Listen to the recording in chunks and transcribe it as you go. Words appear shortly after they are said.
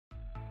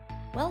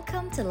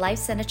Welcome to Life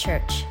Center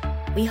Church.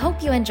 We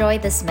hope you enjoy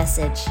this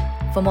message.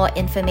 For more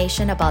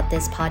information about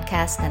this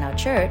podcast and our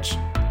church,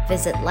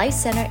 visit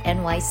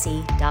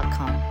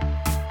lifecenternyc.com.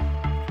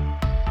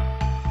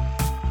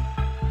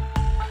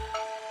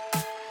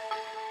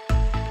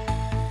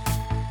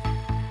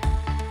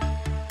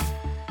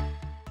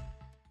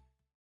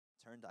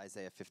 Turn to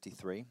Isaiah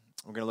 53.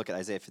 We're going to look at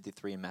Isaiah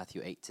 53 and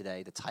Matthew 8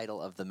 today. The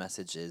title of the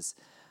message is,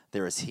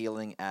 There is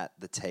Healing at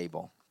the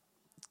Table.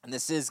 And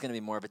this is going to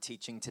be more of a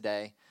teaching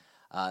today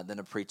than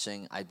a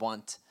preaching.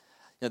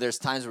 There's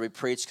times where we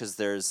preach because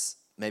there's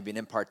maybe an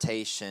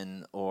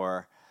impartation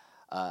or,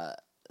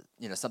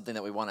 something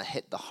that we want to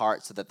hit the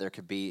heart so that there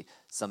could be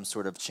some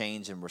sort of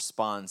change in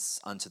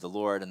response unto the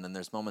Lord. And then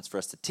there's moments for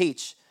us to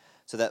teach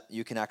so that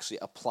you can actually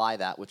apply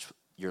that which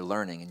you're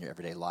learning in your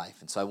everyday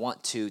life. And so I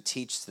want to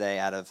teach today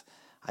out of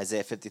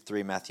Isaiah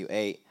 53, Matthew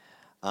 8,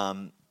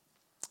 and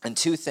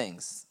two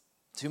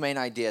main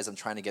ideas I'm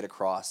trying to get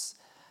across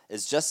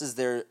is just as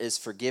there is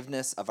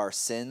forgiveness of our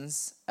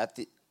sins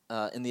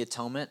in the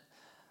atonement,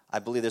 I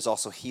believe there's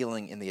also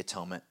healing in the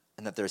atonement,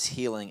 and that there's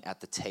healing at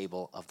the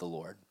table of the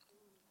Lord.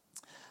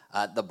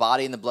 The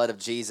body and the blood of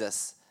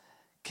Jesus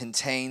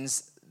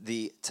contains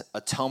the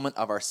atonement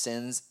of our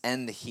sins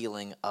and the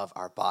healing of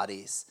our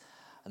bodies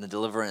and the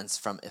deliverance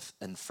from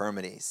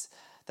infirmities.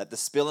 That the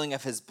spilling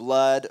of his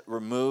blood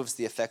removes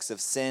the effects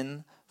of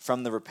sin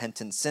from the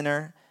repentant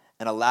sinner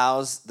and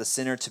allows the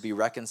sinner to be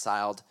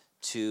reconciled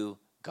to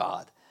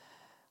God.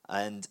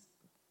 And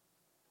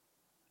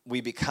we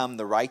become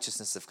the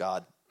righteousness of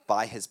God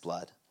by his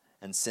blood,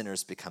 and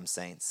sinners become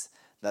saints.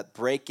 At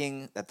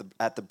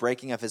the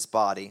breaking of his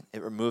body,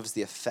 it removes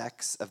the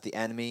effects of the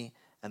enemy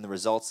and the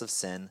results of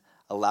sin,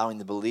 allowing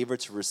the believer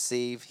to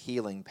receive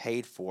healing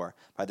paid for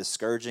by the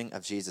scourging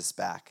of Jesus'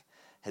 back.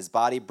 His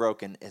body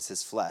broken is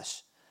his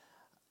flesh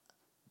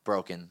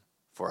broken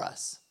for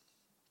us.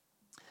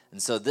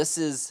 And so this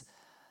is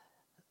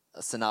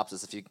a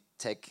synopsis. If you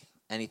take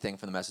anything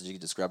from the message, you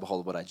can just grab a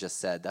hold of what I just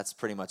said. That's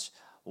pretty much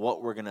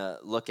what we're going to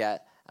look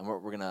at and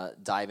what we're going to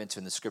dive into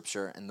in the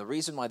scripture. And the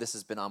reason why this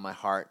has been on my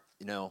heart,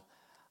 for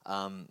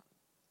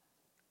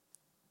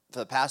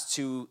the past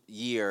 2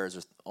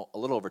 years, or a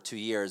little over 2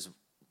 years,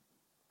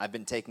 I've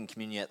been taking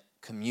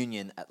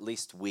communion at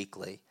least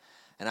weekly.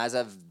 And as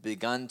I've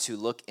begun to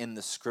look in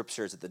the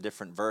scriptures at the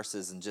different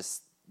verses and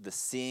just the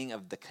seeing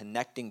of the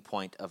connecting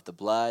point of the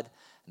blood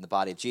and the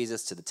body of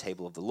Jesus to the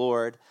table of the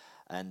Lord,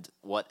 and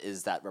what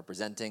is that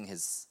representing?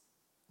 His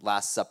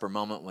Last Supper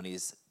moment when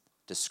he's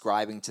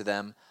describing to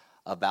them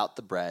about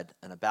the bread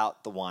and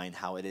about the wine,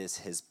 how it is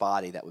his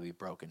body that would be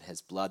broken,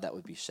 his blood that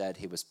would be shed.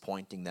 He was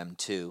pointing them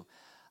to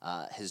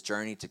his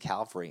journey to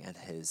Calvary and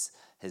his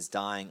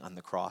dying on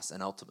the cross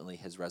and ultimately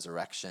his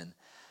resurrection.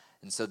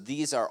 And so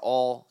these are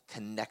all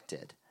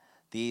connected.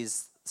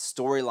 These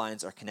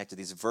storylines are connected.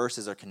 These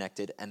verses are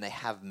connected, and they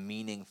have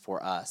meaning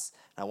for us.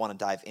 And I want to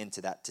dive into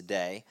that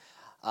today.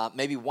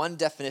 Maybe one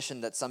definition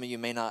that some of you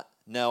may not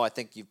know. I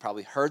think you've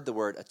probably heard the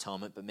word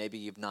atonement, but maybe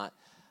you've not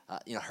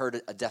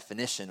heard a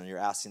definition, or you're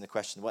asking the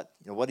question,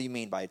 what do you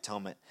mean by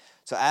atonement?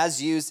 So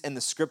as used in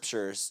the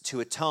scriptures,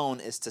 to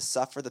atone is to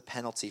suffer the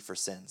penalty for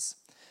sins,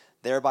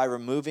 thereby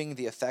removing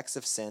the effects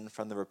of sin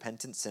from the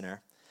repentant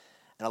sinner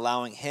and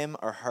allowing him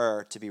or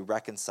her to be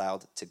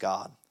reconciled to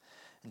God.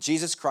 And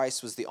Jesus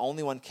Christ was the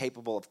only one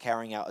capable of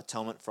carrying out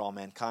atonement for all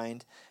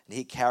mankind, and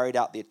he carried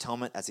out the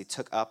atonement as he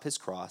took up his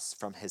cross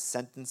from his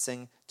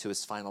sentencing to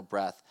his final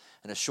breath.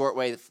 And a short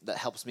way that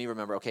helps me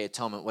remember, okay,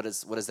 atonement, what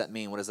does that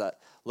mean? What does that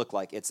look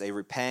like? It's a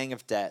repaying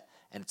of debt,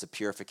 and it's a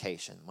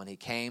purification. When he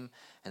came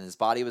and his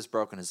body was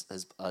broken,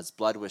 his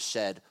blood was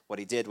shed, what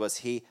he did was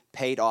he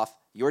paid off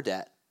your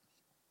debt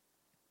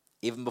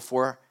even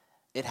before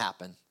it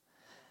happened.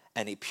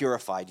 And he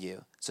purified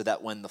you so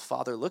that when the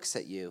Father looks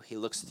at you, he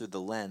looks through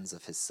the lens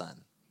of his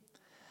Son.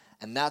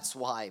 And that's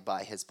why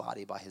by his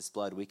body, by his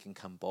blood, we can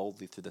come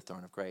boldly through the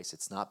throne of grace.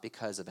 It's not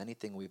because of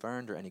anything we've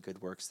earned or any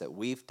good works that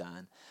we've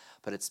done,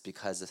 but it's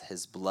because of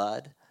his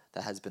blood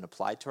that has been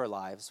applied to our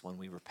lives when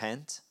we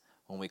repent,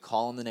 when we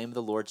call on the name of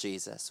the Lord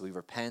Jesus. We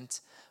repent,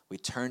 we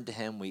turn to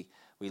him, we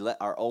let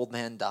our old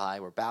man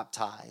die, we're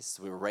baptized,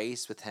 we're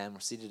raised with him,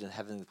 we're seated in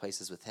heavenly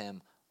places with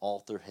him,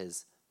 all through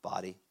his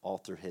body, all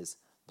through his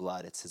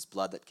blood. It's his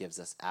blood that gives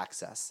us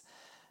access.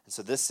 And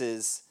so this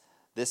is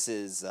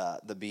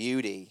the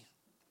beauty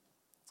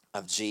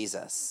of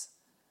Jesus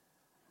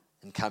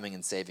in coming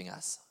and saving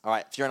us. All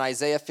right, if you're in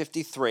Isaiah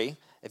 53,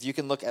 if you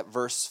can look at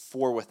verse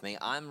 4 with me.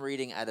 I'm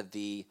reading out of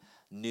the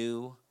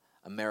New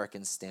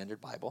American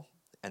Standard Bible,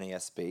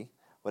 NASB.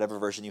 Whatever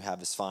version you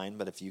have is fine,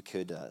 but if you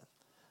could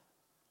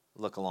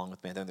look along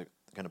with me, they're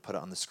going to put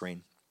it on the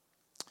screen.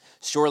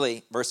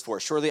 Surely, verse 4,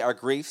 surely our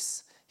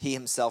griefs he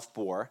himself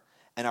bore,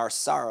 and our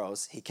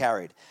sorrows he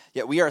carried.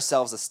 Yet we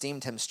ourselves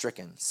esteemed him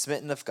stricken,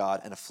 smitten of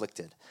God, and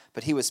afflicted.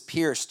 But he was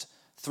pierced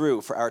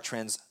through for our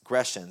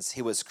transgressions.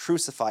 He was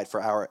crucified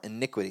for our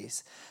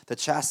iniquities.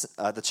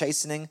 The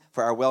chastening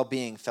for our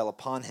well-being fell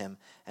upon him,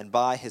 and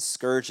by his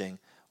scourging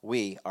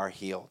we are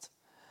healed.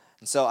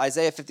 And so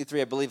Isaiah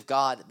 53, I believe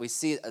God, we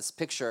see this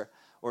picture,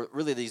 or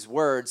really these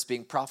words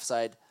being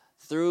prophesied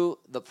through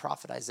the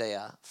prophet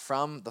Isaiah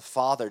from the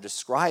Father,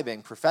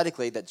 describing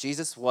prophetically that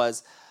Jesus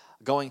was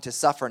going to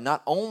suffer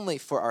not only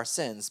for our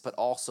sins, but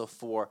also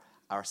for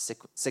our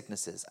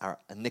sicknesses, our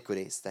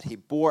iniquities, that he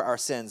bore our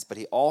sins, but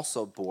he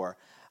also bore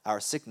our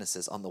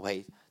sicknesses on the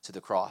way to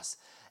the cross.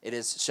 It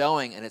is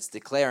showing and it's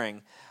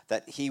declaring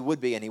that he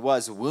would be and he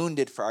was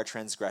wounded for our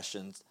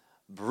transgressions,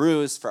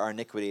 bruised for our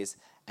iniquities,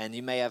 and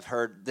you may have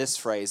heard this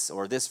phrase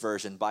or this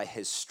version, by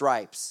his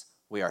stripes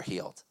we are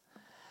healed.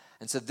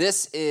 And so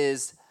this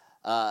is,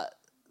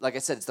 like I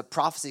said, it's the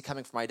prophecy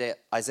coming from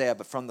Isaiah,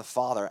 but from the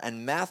Father.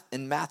 And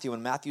in Matthew,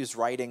 when Matthew's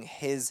writing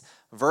his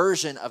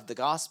version of the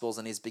Gospels,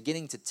 and he's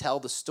beginning to tell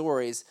the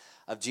stories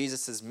of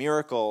Jesus'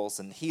 miracles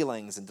and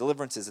healings and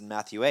deliverances in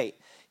Matthew 8,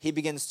 he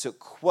begins to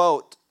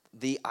quote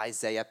the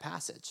Isaiah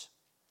passage.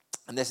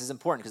 And this is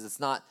important because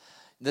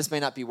this may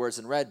not be words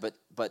in red,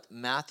 but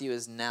Matthew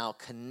is now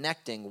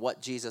connecting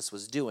what Jesus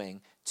was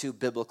doing to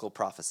biblical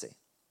prophecy.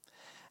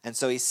 And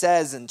so he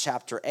says in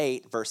chapter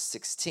 8, verse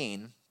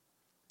 16,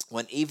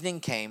 when evening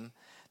came,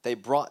 they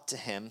brought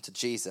to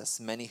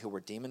Jesus, many who were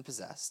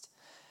demon-possessed,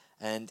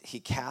 and he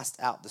cast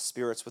out the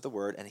spirits with a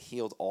word and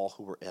healed all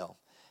who were ill.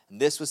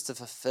 And this was to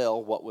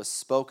fulfill what was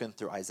spoken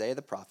through Isaiah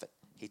the prophet.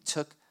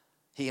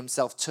 He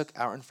himself took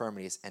our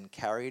infirmities and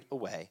carried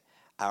away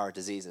our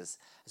diseases.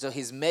 So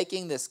he's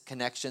making this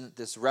connection,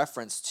 this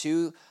reference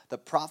to the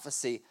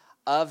prophecy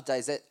of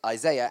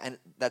Isaiah, and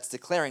that's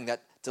declaring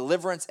that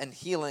deliverance and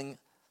healing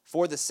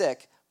for the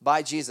sick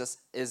by Jesus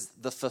is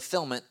the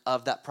fulfillment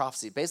of that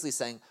prophecy. Basically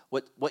saying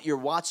what you're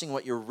watching,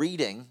 what you're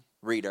reading,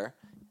 reader,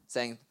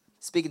 saying,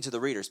 speaking to the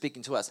reader,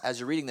 speaking to us, as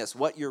you're reading this,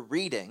 what you're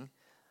reading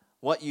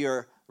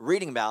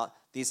about,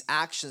 these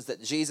actions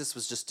that Jesus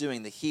was just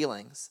doing, the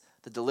healings,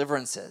 the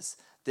deliverances,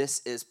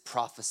 this is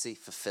prophecy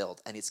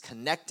fulfilled. And he's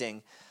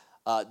connecting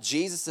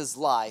Jesus'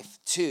 life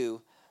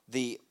to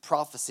the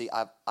prophecy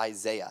of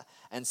Isaiah.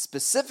 And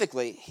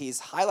specifically, he's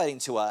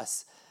highlighting to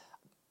us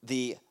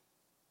the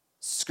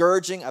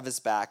scourging of his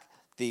back,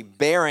 the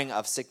bearing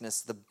of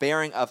sickness, the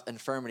bearing of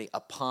infirmity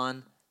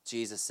upon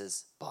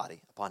Jesus'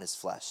 body, upon his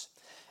flesh.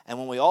 And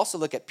when we also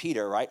look at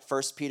Peter, right,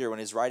 1 Peter, when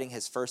he's writing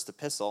his first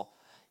epistle,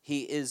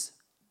 he is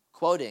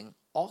quoting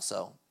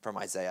also from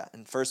Isaiah.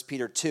 In 1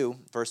 Peter 2,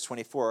 verse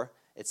 24,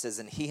 it says,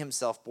 and he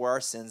himself bore our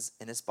sins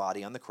in his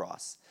body on the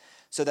cross,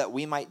 so that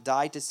we might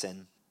die to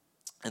sin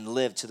and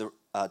live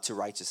to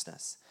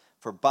righteousness.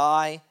 For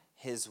by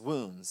his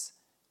wounds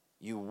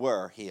you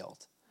were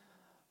healed.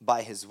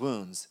 By his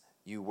wounds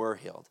you were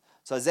healed.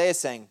 So Isaiah is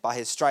saying, by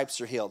his stripes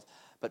you're healed.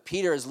 But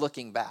Peter is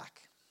looking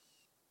back.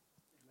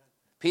 Amen.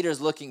 Peter is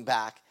looking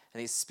back,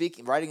 and he's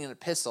writing an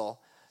epistle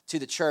to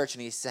the church,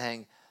 and he's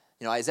saying,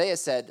 Isaiah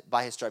said,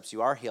 by his stripes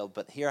you are healed,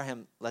 but here I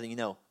am letting you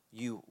know,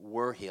 you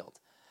were healed.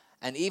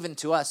 And even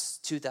to us,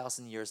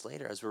 2,000 years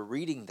later, as we're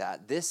reading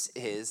that, this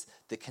is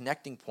the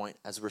connecting point,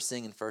 as we're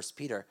seeing in 1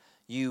 Peter,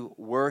 you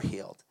were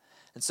healed.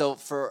 And so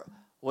for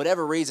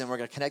whatever reason, we're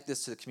going to connect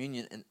this to the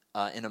communion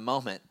in a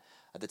moment,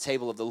 at the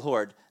table of the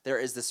Lord, there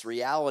is this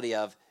reality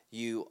of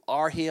you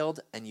are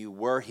healed and you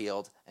were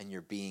healed and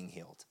you're being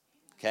healed.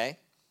 Okay?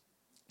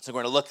 So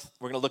we're going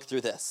to look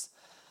through this.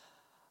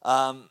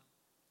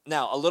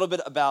 Now, a little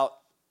bit about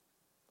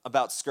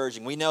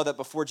scourging. We know that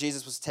before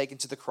Jesus was taken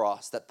to the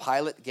cross, that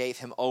Pilate gave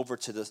him over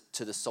to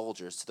the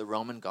soldiers, to the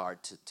Roman guard,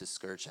 to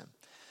scourge him.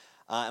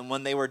 And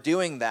when they were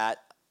doing that,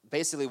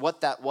 basically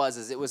what that was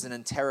is it was an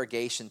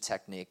interrogation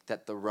technique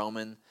that the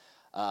Roman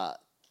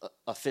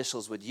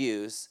officials would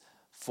use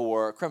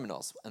for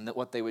criminals. And that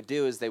what they would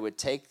do is they would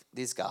take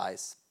these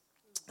guys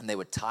and they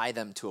would tie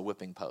them to a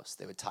whipping post.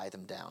 They would tie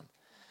them down.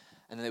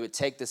 And then they would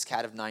take this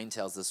cat of nine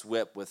tails, this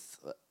whip with,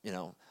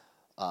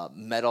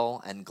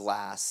 metal and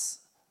glass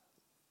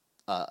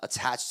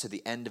attached to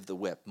the end of the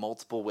whip,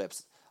 multiple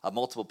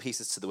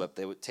pieces to the whip.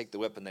 They would take the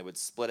whip and they would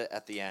split it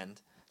at the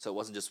end. So it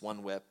wasn't just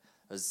one whip.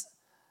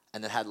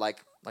 And it had,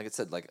 like I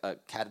said, like a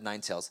cat of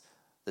nine tails,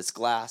 this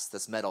glass,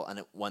 this metal.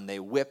 And when they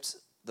whipped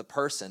the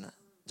person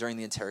during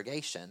the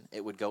interrogation,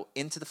 it would go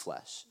into the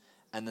flesh,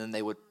 and then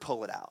they would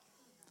pull it out.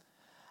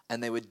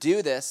 And they would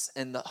do this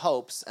in the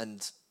hopes,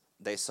 and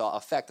they saw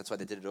effect, that's why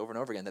they did it over and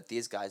over again, that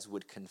these guys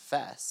would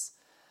confess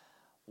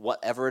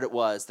whatever it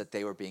was that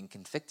they were being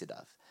convicted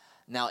of.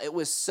 Now, it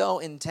was so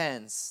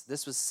intense,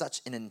 this was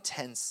such an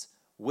intense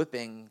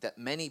whipping that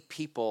many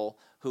people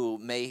who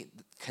may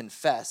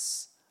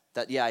confess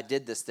that, yeah, I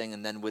did this thing,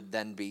 and then would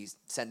then be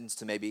sentenced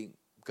to maybe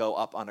go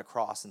up on a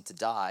cross and to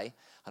die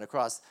on a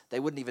cross, they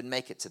wouldn't even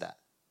make it to that.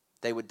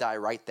 They would die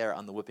right there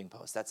on the whipping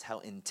post. That's how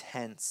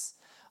intense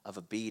of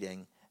a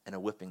beating and a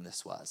whipping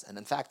this was. And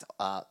in fact,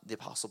 the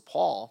Apostle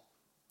Paul,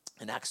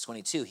 in Acts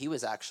 22, he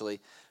was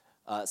actually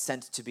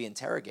sent to be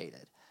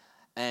interrogated.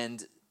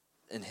 And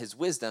in his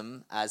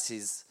wisdom, as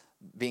he's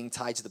being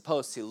tied to the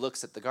post, he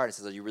looks at the guard and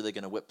says, are you really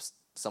going to whip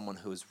someone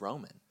who's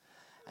Roman?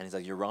 And he's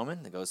like, you're Roman?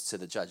 And he goes to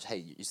the judge, hey,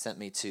 you sent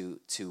me to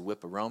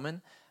whip a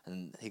Roman?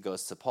 And he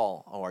goes to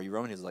Paul, oh, are you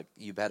Roman? He's like,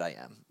 you bet I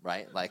am,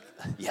 right? Like,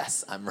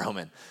 yes, I'm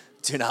Roman.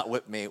 Do not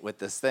whip me with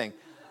this thing.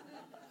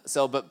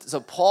 So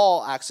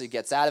Paul actually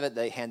gets out of it.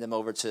 They hand him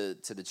over to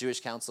the Jewish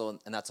council,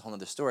 and that's a whole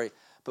other story.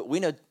 But we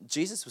know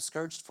Jesus was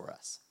scourged for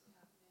us.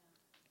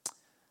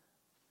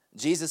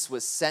 Jesus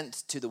was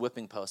sent to the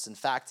whipping post. In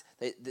fact,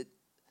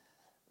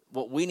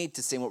 what we need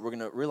to see and what we're going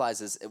to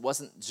realize is it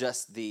wasn't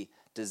just the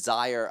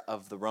desire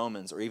of the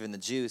Romans or even the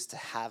Jews to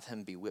have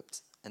him be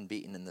whipped and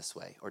beaten in this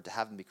way or to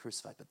have him be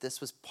crucified, but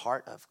this was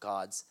part of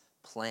God's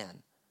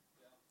plan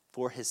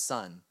for his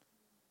son,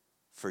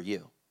 for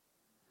you.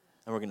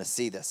 And we're going to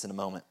see this in a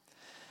moment.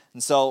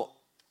 And so,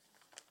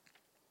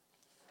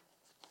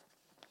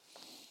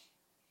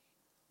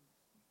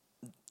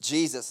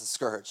 Jesus is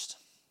scourged.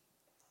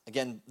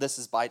 Again, this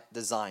is by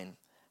design.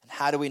 And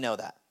how do we know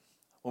that?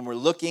 When we're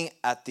looking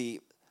at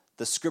the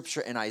scripture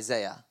in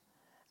Isaiah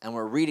and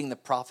we're reading the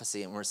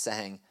prophecy and we're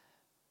saying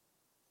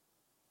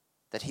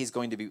that he's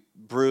going to be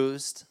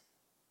bruised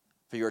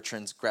for your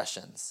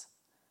transgressions,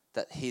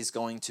 that he's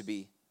going to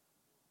be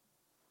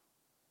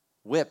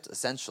whipped,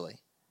 essentially,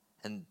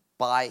 and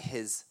by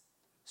his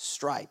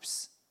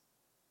stripes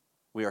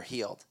we are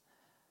healed.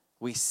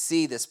 We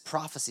see this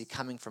prophecy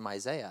coming from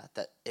Isaiah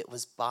that it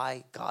was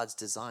by God's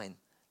design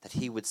that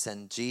he would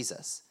send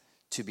Jesus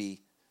to be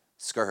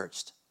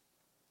scourged.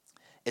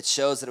 It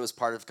shows that it was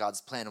part of God's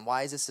plan. And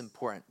why is this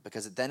important?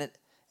 Because then it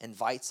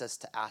invites us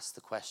to ask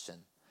the question,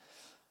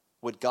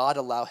 would God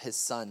allow his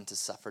son to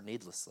suffer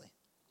needlessly?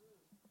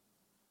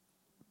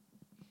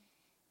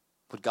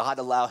 Would God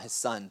allow his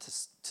son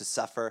to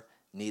suffer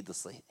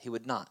needlessly? He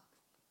would not.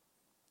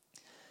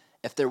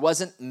 If there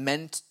wasn't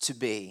meant to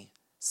be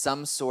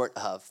some sort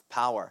of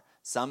power,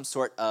 some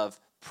sort of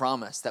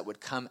promise that would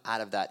come out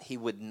of that, he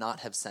would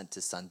not have sent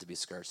his son to be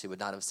scourged. He would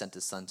not have sent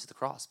his son to the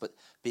cross. But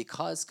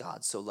because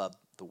God so loved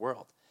the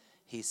world,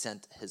 he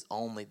sent his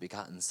only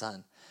begotten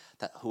son,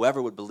 that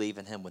whoever would believe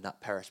in him would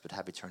not perish but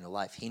have eternal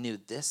life. He knew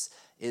this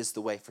is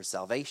the way for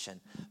salvation,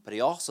 but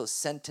he also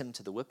sent him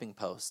to the whipping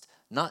post,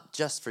 not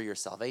just for your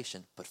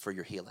salvation, but for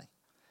your healing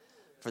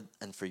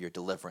and for your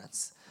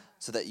deliverance,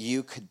 so that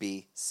you could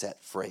be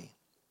set free.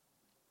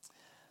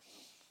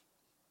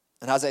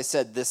 And as I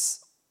said,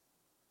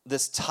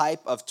 this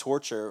type of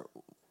torture,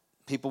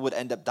 people would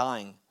end up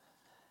dying.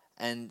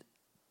 And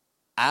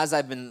as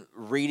I've been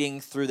reading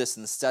through this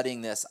and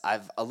studying this,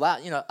 I've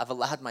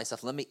allowed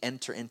myself, let me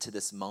enter into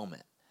this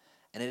moment.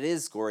 And it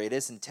is gory, it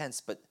is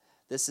intense, but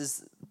this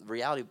is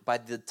reality. By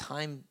the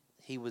time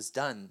he was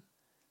done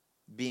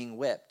being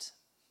whipped,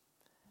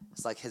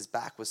 it's like his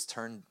back was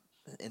turned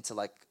into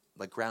like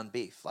ground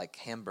beef, like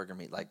hamburger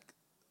meat. Like,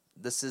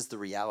 this is the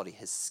reality.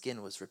 His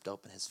skin was ripped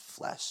open, his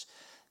flesh.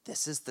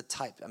 This is the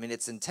type. I mean,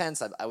 it's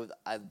intense.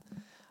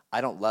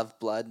 I don't love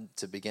blood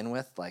to begin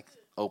with, like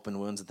open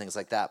wounds and things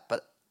like that.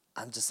 But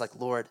I'm just like,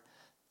 Lord,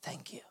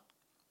 thank you.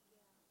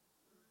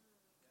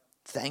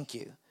 Thank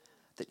you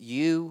that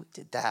you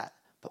did that.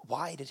 But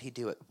why did he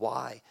do it?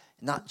 Why?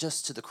 Not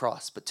just to the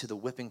cross, but to the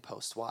whipping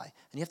post. Why?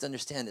 And you have to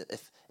understand that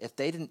if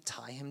they didn't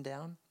tie him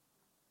down,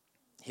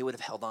 he would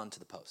have held on to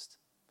the post.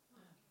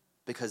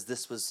 Because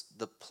this was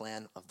the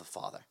plan of the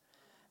Father.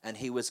 And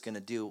he was going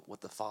to do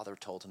what the Father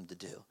told him to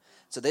do.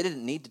 So they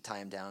didn't need to tie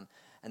him down,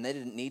 and they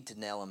didn't need to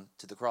nail him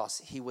to the cross.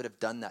 He would have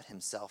done that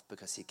himself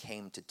because he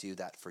came to do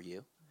that for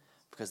you,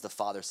 because the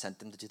Father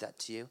sent him to do that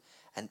to you.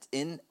 And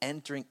in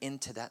entering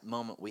into that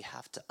moment, we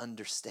have to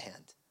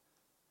understand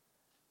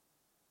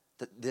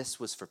that this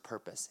was for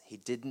purpose. He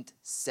didn't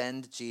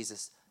send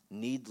Jesus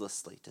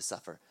needlessly to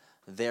suffer.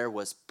 There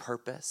was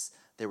purpose,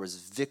 there was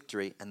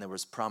victory, and there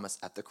was promise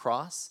at the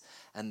cross,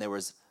 and there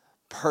was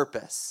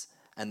purpose,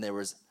 and there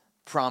was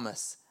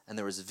promise, and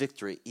there was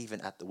victory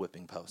even at the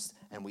whipping post.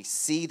 And we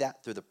see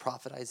that through the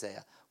prophet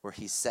Isaiah, where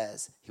he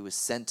says he was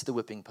sent to the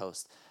whipping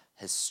post.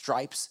 His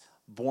stripes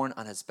borne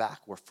on his back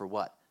were for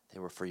what? They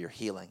were for your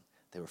healing.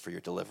 They were for your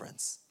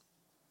deliverance.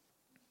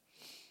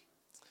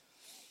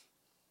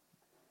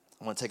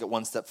 I want to take it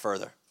one step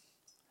further.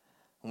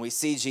 When we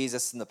see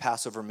Jesus in the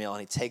Passover meal and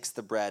he takes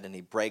the bread and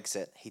he breaks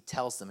it, he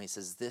tells them, he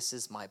says, "This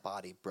is my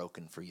body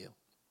broken for you.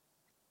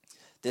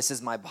 This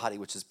is my body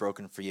which is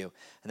broken for you."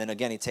 And then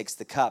again, he takes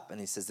the cup and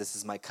he says, "This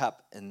is my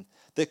cup." And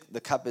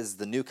the cup is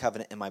the new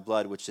covenant in my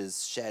blood, which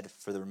is shed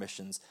for the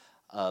remissions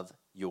of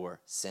your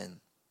sin.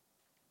 And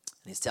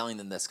he's telling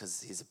them this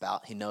because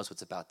he knows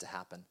what's about to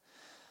happen.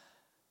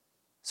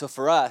 So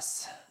for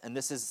us, and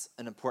this is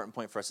an important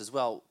point for us as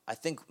well, I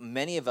think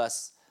many of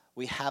us,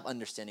 we have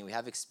understanding, we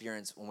have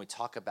experience when we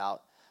talk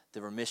about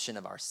the remission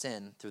of our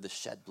sin through the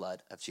shed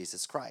blood of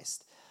Jesus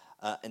Christ.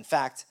 In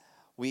fact,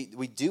 we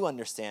do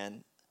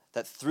understand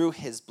that through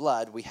his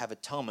blood we have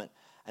atonement,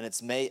 and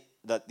it's made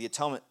that the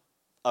atonement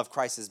of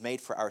Christ is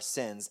made for our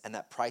sins, and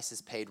that price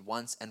is paid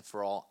once and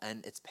for all,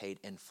 and it's paid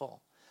in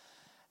full.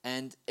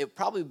 And it would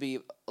probably be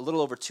a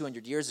little over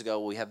 200 years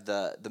ago, we have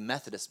the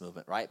Methodist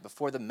movement, right?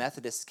 Before the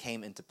Methodists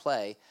came into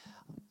play,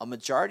 a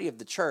majority of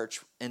the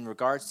church, in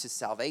regards to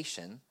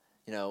salvation,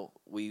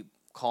 we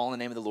call on the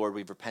name of the Lord,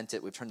 we've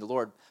repented, we've turned to the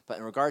Lord, but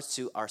in regards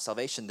to our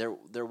salvation,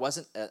 there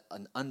wasn't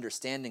an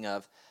understanding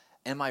of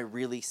am I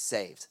really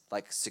saved?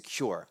 Like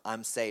secure,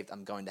 I'm saved,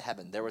 I'm going to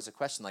heaven. There was a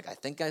question like, I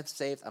think I'm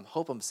saved, I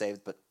hope I'm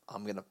saved, but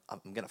I'm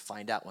gonna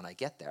find out when I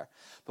get there.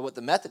 But what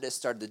the Methodists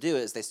started to do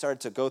is they started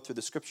to go through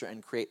the scripture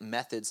and create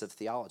methods of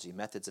theology,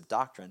 methods of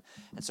doctrine,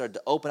 and started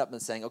to open up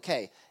and saying,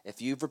 okay,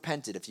 if you've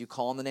repented, if you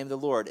call on the name of the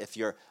Lord, if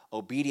you're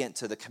obedient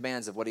to the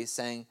commands of what he's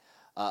saying,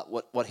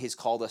 what he's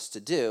called us to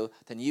do,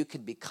 then you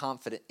can be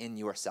confident in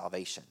your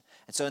salvation.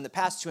 And so in the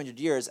past 200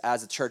 years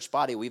as a church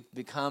body, we've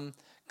become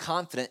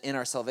confident in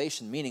our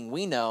salvation, meaning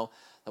we know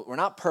that we're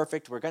not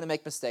perfect, we're going to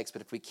make mistakes,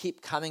 but if we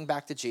keep coming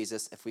back to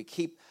Jesus, if we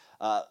keep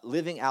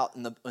living out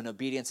in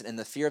obedience and in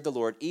the fear of the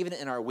Lord, even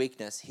in our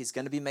weakness, he's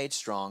going to be made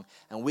strong,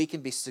 and we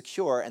can be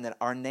secure, and that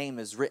our name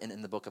is written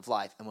in the book of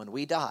life. And when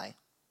we die,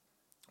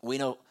 we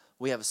know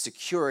we have a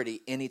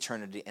security in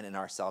eternity and in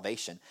our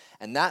salvation.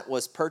 And that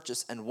was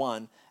purchased and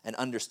won and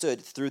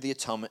understood through the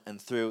atonement and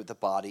through the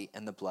body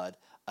and the blood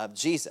of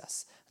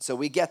Jesus. So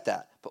we get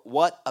that. But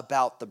what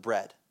about the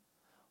bread?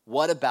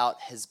 What about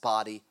his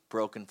body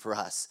broken for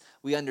us?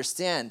 We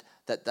understand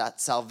that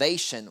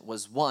salvation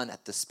was won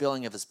at the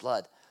spilling of his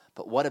blood.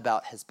 But what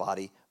about his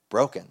body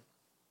broken?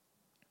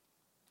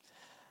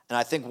 And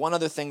I think one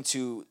other thing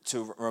to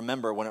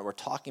remember when we're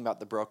talking about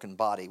the broken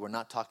body, we're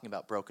not talking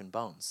about broken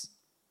bones.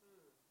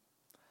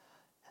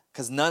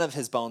 Because none of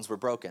his bones were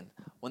broken.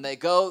 When they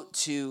go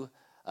to,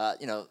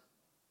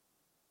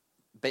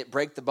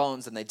 break the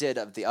bones, and they did,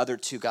 of the other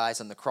two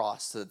guys on the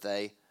cross so that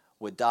they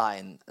would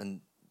die and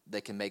they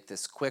can make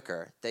this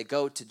quicker, they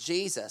go to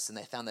Jesus and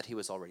they found that he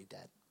was already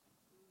dead.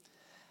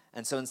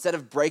 And so instead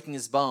of breaking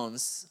his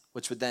bones,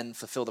 which would then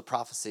fulfill the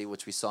prophecy,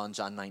 which we saw in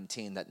John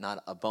 19, that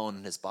not a bone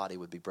in his body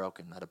would be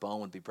broken, not a bone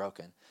would be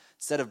broken.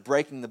 Instead of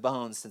breaking the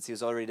bones, since he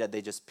was already dead,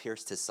 they just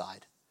pierced his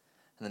side.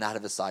 And then out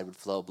of his side would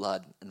flow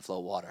blood and flow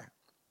water.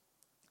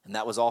 And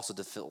that was also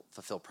to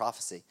fulfill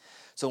prophecy.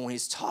 So when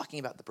he's talking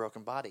about the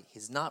broken body,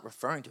 he's not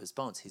referring to his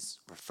bones. He's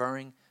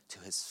referring to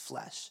his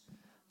flesh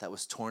that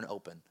was torn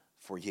open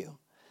for you.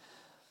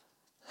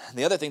 And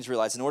the other thing to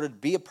realize, in order to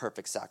be a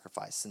perfect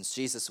sacrifice, since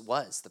Jesus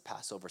was the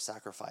Passover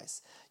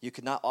sacrifice, you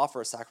could not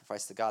offer a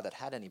sacrifice to God that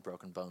had any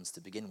broken bones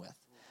to begin with.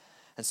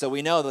 And so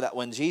we know that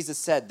when Jesus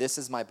said, "This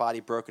is my body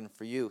broken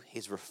for you,"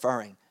 he's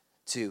referring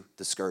to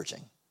the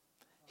scourging.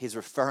 He's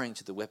referring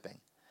to the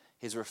whipping.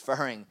 He's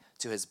referring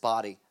to his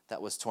body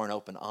that was torn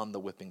open on the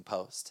whipping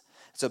post.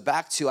 So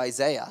back to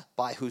Isaiah,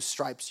 by whose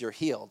stripes you're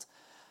healed.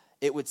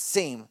 It would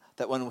seem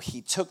that when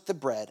he took the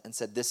bread and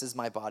said, "This is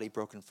my body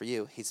broken for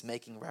you," he's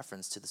making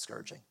reference to the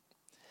scourging.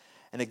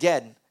 And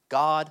again,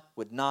 God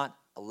would not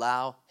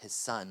allow his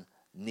son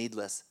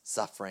needless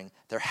suffering.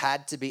 There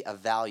had to be a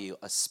value,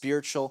 a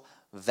spiritual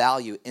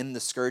value in the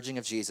scourging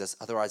of Jesus.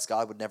 Otherwise,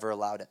 God would never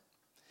allow it.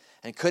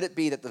 And could it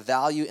be that the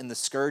value in the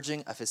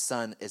scourging of his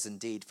son is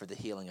indeed for the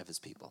healing of his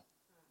people?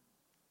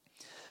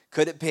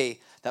 Could it be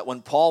that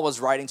when Paul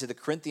was writing to the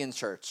Corinthian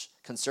church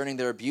concerning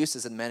their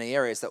abuses in many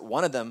areas, that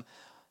one of them,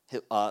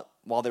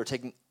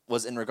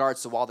 was in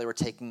regards to while they were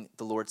taking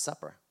the Lord's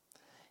Supper?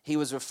 He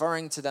was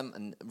referring to them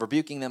and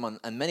rebuking them on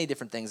many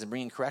different things and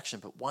bringing correction,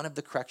 but one of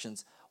the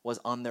corrections was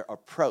on their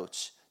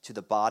approach to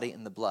the body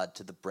and the blood,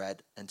 to the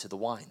bread and to the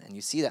wine. And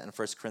you see that in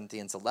 1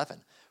 Corinthians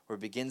 11, where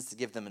he begins to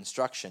give them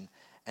instruction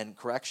and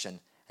correction.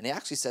 And he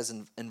actually says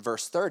in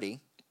verse 30,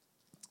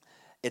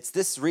 "It's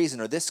this reason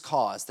or this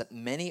cause that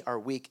many are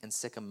weak and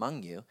sick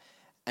among you,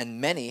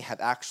 and many have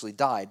actually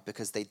died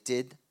because they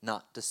did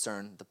not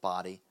discern the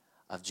body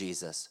of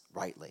Jesus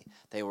rightly."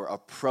 They were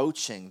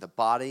approaching the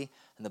body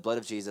and the blood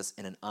of Jesus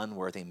in an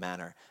unworthy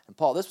manner. And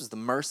Paul, this was the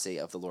mercy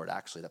of the Lord,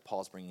 actually, that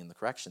Paul's bringing in the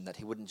correction, that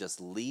he wouldn't just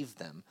leave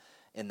them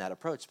in that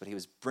approach, but he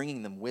was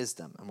bringing them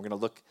wisdom. And we're going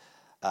to look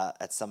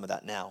at some of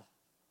that now.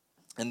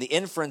 And the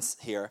inference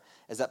here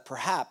is that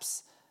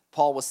perhaps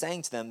Paul was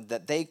saying to them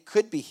that they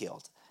could be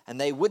healed and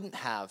they wouldn't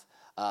have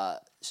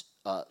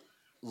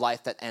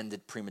life that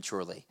ended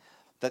prematurely.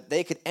 That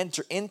they could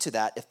enter into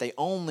that if they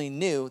only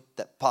knew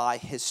that by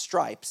his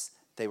stripes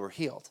they were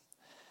healed.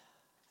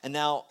 And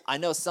now, I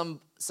know some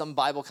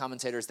Bible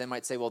commentators, they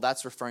might say, well,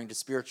 that's referring to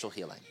spiritual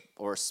healing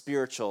or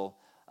spiritual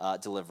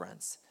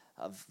deliverance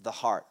of the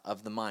heart,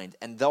 of the mind.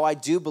 And though I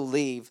do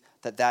believe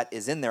that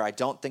is in there, I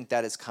don't think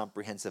that is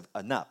comprehensive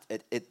enough.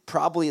 It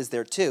probably is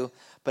there too,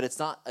 but it's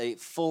not a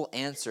full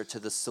answer to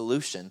the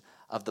solution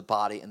of the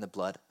body and the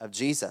blood of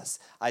Jesus.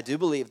 I do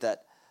believe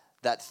that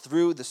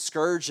through the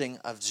scourging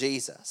of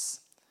Jesus,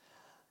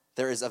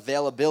 there is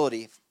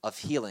availability of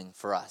healing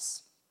for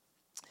us.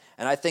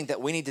 And I think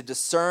that we need to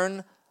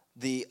discern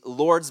the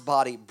Lord's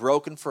body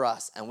broken for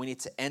us, and we need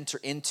to enter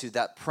into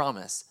that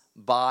promise,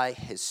 by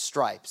his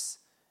stripes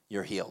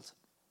you're healed.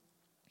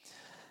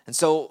 And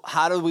so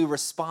how do we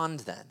respond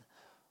then?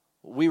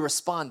 We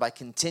respond by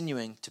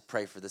continuing to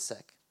pray for the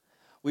sick.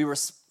 We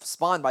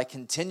respond by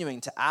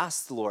continuing to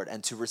ask the Lord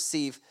and to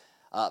receive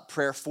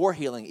prayer for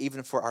healing,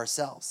 even for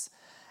ourselves.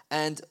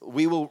 And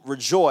we will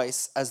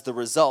rejoice as the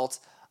result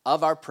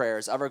of our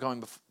prayers, of our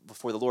going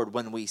before the Lord,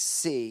 when we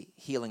see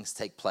healings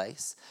take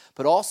place.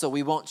 But also,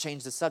 we won't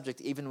change the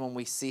subject even when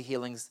we see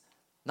healings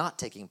not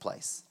taking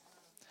place.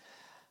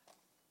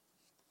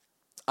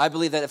 I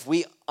believe that if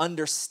we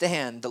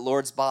understand the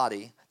Lord's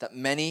body, that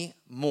many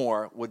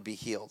more would be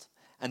healed,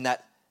 and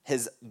that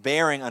his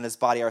bearing on his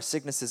body our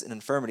sicknesses and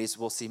infirmities,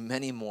 will see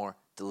many more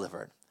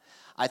delivered.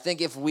 I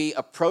think if we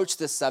approach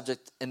this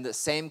subject in the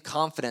same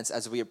confidence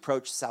as we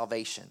approach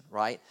salvation,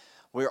 right?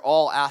 We're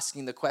all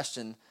asking the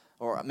question,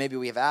 or maybe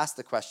we have asked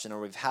the question, or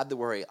we've had the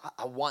worry,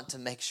 I want to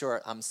make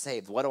sure I'm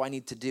saved. What do I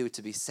need to do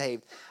to be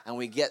saved? And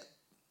we get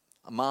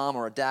a mom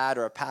or a dad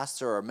or a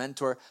pastor or a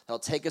mentor that'll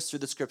take us through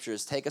the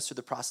scriptures, take us through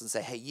the process and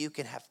say, hey, you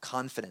can have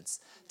confidence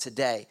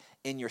today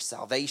in your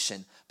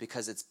salvation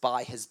because it's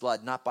by his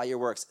blood, not by your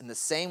works. In the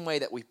same way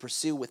that we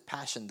pursue with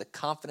passion the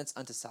confidence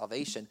unto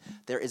salvation,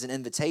 there is an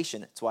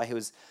invitation. It's why he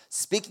was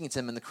speaking to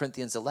him in the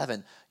Corinthians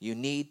 11. You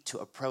need to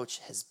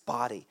approach his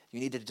body. You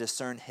need to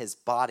discern his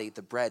body,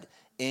 the bread,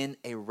 in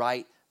a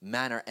right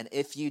manner. And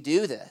if you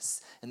do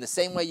this, in the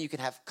same way you can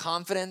have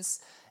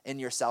confidence in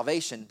your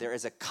salvation, there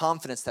is a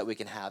confidence that we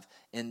can have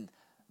in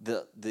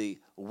the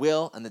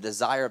will and the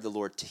desire of the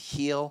Lord to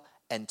heal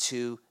and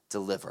to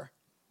deliver.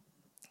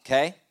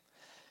 Okay?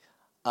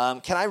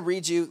 Can I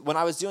read you? When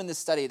I was doing this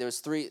study, there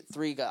was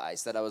three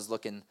guys that I was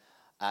looking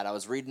at. I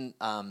was reading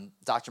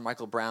Dr.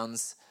 Michael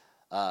Brown's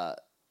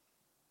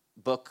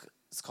book.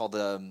 It's called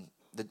the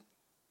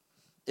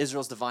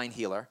Israel's Divine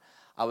Healer.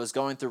 I was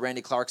going through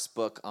Randy Clark's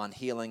book on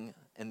healing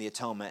and the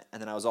atonement,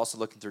 and then I was also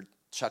looking through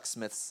Chuck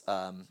Smith's,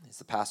 he's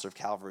the pastor of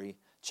Calvary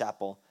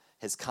Chapel,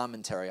 his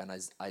commentary on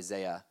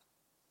Isaiah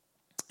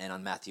and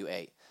on Matthew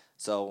 8.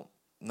 So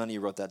none of you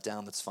wrote that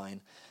down, that's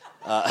fine.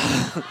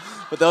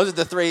 But those are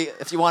the three,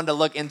 if you wanted to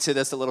look into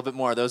this a little bit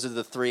more, those are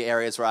the three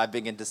areas where I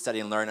begin to study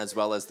and learn as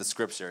well as the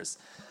scriptures.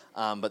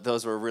 But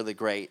those were really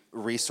great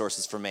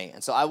resources for me.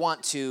 And so I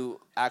want to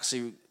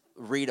actually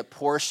read a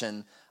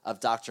portion of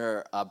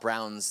Dr.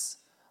 Brown's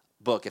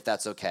book, if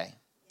that's okay.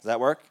 Does that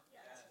work?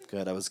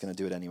 Good, I was going to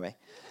do it anyway.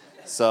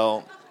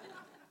 So,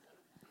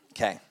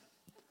 okay.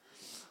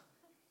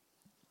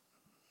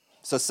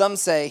 So some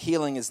say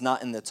healing is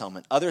not in the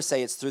atonement. Others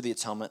say it's through the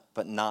atonement,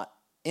 but not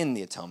in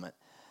the atonement.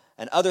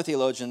 And other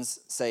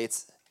theologians say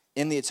it's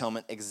in the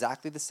atonement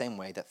exactly the same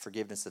way that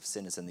forgiveness of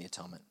sin is in the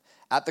atonement.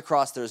 At the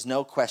cross, there is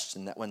no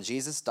question that when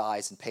Jesus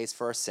dies and pays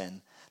for our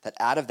sin, that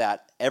out of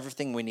that,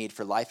 everything we need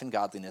for life and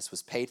godliness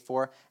was paid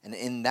for. And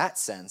in that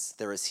sense,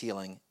 there is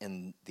healing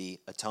in the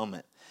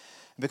atonement.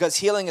 Because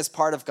healing is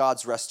part of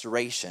God's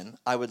restoration,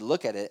 I would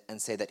look at it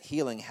and say that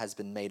healing has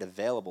been made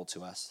available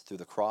to us through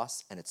the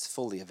cross, and it's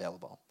fully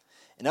available.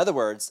 In other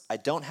words, I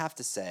don't have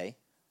to say,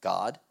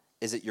 God,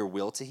 is it your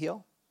will to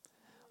heal?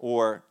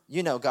 Or,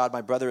 God,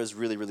 my brother is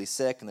really, really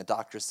sick, and the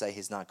doctors say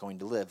he's not going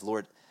to live.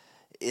 Lord,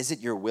 is it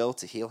your will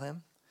to heal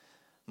him?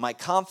 My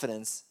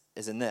confidence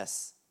is in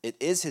this. It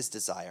is his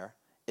desire,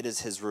 it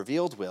is his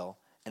revealed will,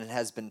 and it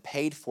has been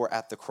paid for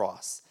at the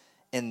cross.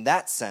 In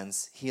that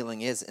sense,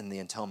 healing is in the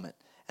atonement.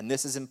 And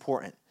this is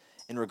important.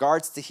 In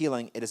regards to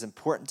healing, it is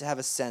important to have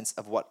a sense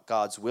of what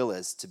God's will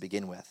is to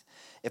begin with.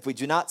 If we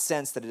do not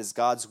sense that it is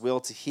God's will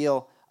to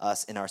heal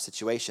us in our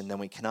situation, then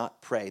we cannot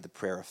pray the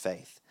prayer of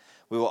faith.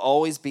 We will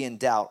always be in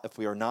doubt if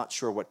we are not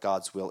sure what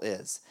God's will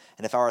is.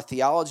 And if our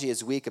theology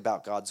is weak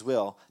about God's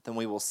will, then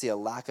we will see a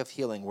lack of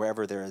healing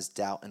wherever there is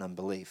doubt and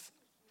unbelief.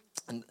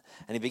 And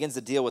he begins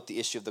to deal with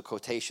the issue of the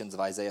quotations of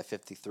Isaiah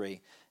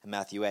 53 and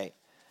Matthew 8.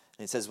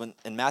 And it says,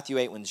 in Matthew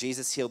 8, when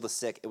Jesus healed the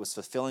sick, it was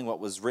fulfilling what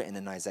was written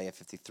in Isaiah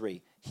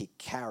 53. He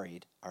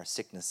carried our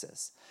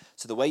sicknesses.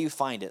 So the way you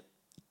find it,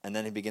 and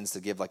then he begins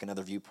to give like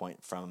another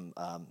viewpoint from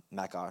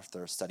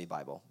MacArthur's study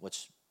Bible,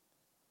 which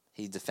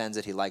he defends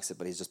it, he likes it,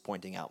 but he's just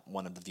pointing out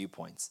one of the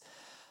viewpoints.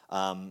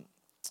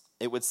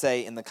 It would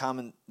say in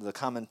the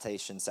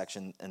commentation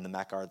section in the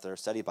MacArthur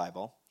study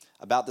Bible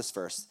about this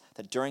verse,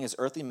 that during his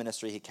earthly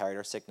ministry, he carried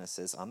our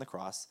sicknesses on the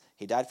cross.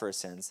 He died for our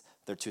sins.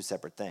 They're two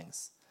separate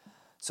things.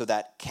 So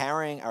that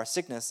carrying our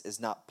sickness is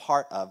not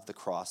part of the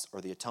cross or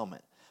the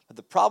atonement. But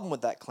the problem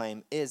with that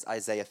claim is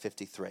Isaiah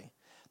 53.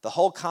 The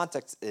whole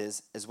context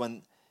is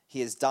when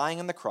he is dying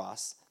on the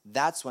cross,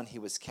 that's when he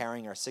was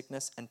carrying our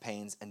sickness and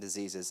pains and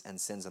diseases and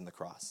sins on the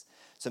cross.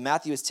 So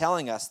Matthew is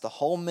telling us the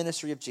whole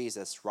ministry of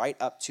Jesus right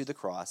up to the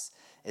cross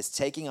is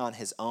taking on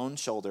his own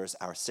shoulders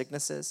our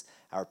sicknesses,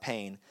 our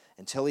pain,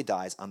 until he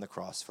dies on the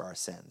cross for our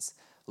sins.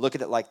 Look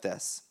at it like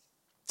this.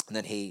 And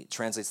then he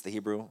translates the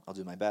Hebrew. I'll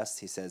do my best.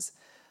 He says,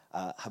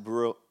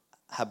 Habura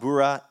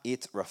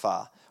it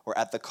Rapha, or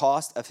at the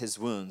cost of his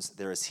wounds,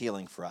 there is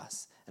healing for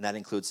us. And that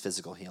includes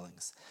physical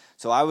healings.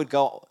 So I would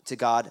go to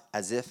God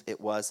as if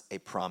it was a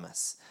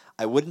promise.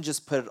 I wouldn't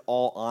just put it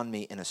all on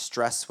me in a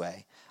stress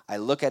way. I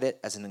look at it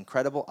as an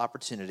incredible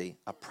opportunity,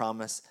 a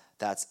promise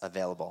that's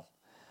available.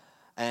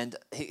 And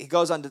he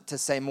goes on to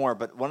say more,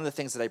 but one of the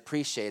things that I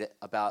appreciate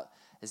about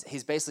is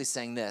he's basically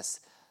saying this.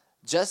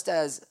 Just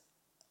as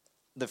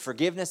the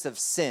forgiveness of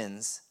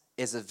sins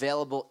is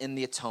available in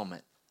the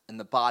atonement, in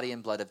the body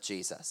and blood of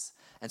Jesus.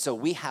 And so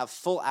we have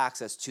full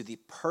access to the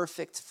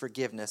perfect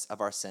forgiveness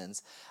of our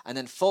sins, and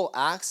then full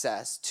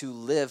access to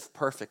live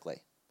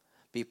perfectly.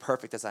 Be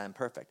perfect as I am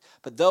perfect.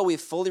 But though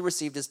we've fully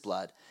received his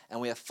blood, and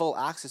we have full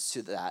access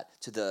to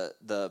that, to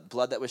the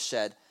blood that was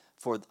shed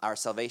for our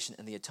salvation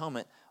and the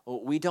atonement,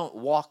 we don't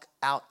walk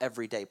out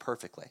every day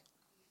perfectly.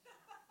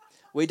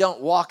 We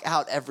don't walk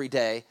out every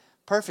day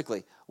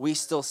perfectly. We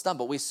still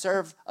stumble. We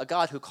serve a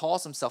God who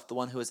calls himself the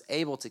one who is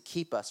able to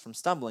keep us from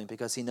stumbling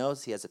because he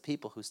knows he has a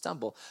people who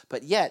stumble.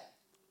 But yet,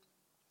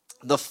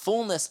 the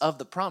fullness of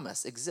the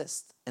promise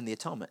exists in the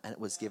atonement, and it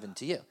was given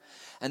to you.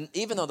 And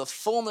even though the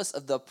fullness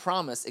of the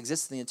promise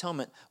exists in the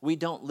atonement, we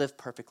don't live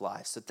perfect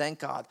lives. So thank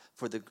God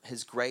for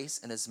his grace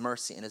and his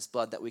mercy and his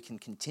blood that we can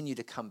continue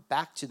to come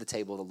back to the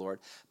table of the Lord,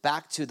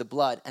 back to the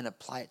blood, and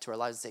apply it to our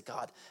lives and say,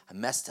 God, I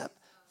messed up.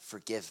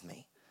 Forgive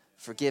me.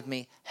 Forgive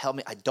me. Help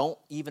me. I don't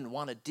even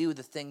want to do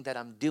the thing that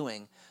I'm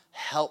doing.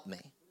 Help me.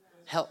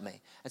 Help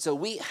me. And so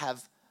we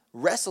have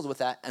wrestled with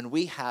that, and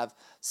we have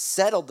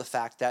settled the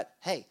fact that,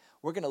 hey,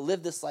 we're going to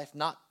live this life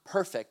not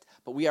perfect,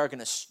 but we're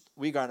going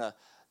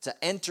to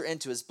enter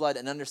into his blood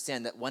and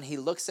understand that when he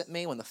looks at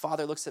me, when the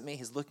Father looks at me,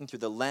 he's looking through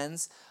the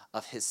lens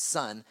of his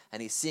Son,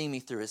 and he's seeing me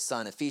through his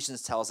Son.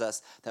 Ephesians tells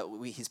us that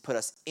he's put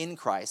us in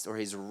Christ, or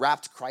he's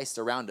wrapped Christ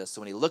around us.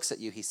 So when he looks at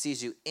you, he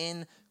sees you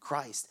in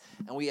Christ.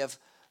 And we have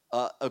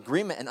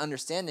agreement and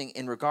understanding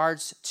in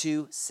regards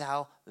to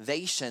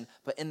salvation.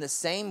 But in the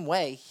same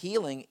way,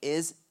 healing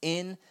is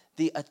in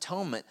the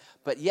atonement.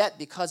 But yet,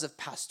 because of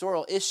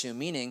pastoral issue,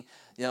 meaning,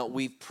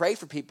 we've prayed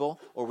for people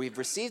or we've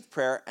received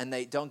prayer and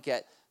they don't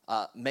get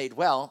made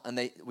well,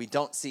 and we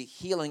don't see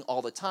healing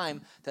all the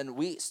time, then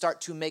we start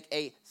to make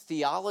a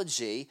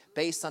theology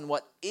based on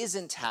what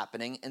isn't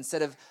happening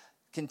instead of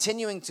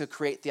continuing to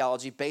create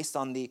theology based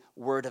on the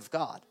Word of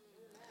God.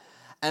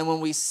 And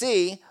when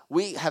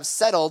we have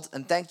settled,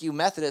 and thank you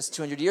Methodists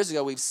 200 years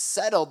ago, we've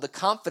settled the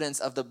confidence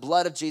of the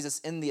blood of Jesus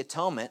in the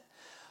atonement,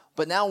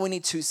 but now we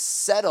need to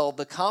settle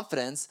the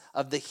confidence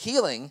of the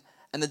healing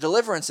and the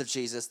deliverance of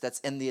Jesus that's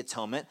in the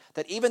atonement,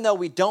 that even though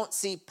we don't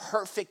see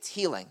perfect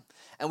healing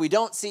and we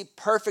don't see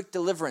perfect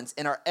deliverance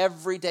in our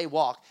everyday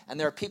walk, and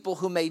there are people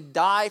who may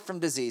die from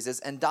diseases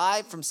and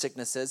die from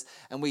sicknesses,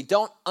 and we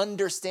don't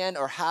understand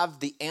or have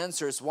the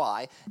answers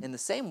why, in the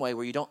same way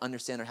where you don't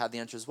understand or have the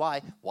answers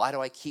why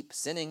do I keep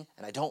sinning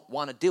and I don't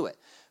want to do it?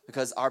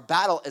 Because our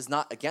battle is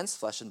not against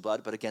flesh and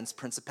blood, but against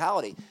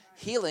principality.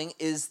 Healing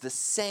is the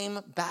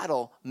same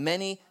battle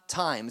many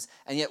times,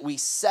 and yet we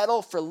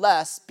settle for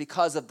less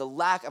because of the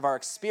lack of our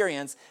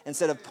experience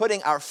instead of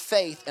putting our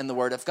faith in the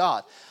Word of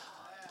God.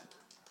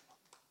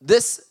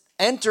 This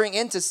entering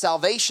into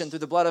salvation through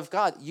the blood of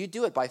God, you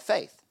do it by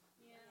faith.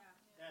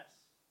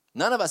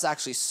 None of us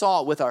actually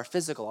saw with our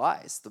physical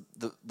eyes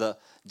the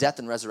death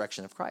and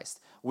resurrection of Christ.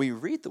 We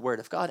read the Word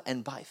of God,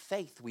 and by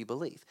faith we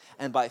believe.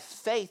 And by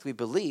faith we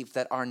believe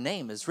that our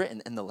name is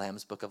written in the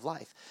Lamb's Book of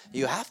Life.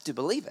 You have to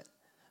believe it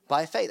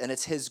by faith, and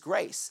it's his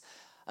grace.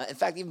 In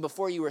fact, even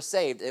before you were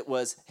saved, it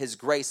was his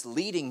grace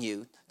leading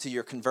you to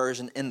your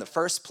conversion in the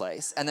first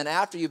place. And then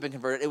after you've been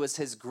converted, it was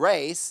his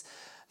grace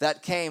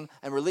that came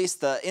and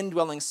released the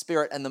indwelling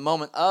spirit and the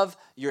moment of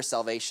your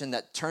salvation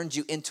that turned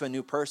you into a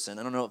new person.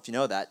 I don't know if you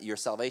know that. Your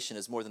salvation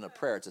is more than a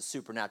prayer. It's a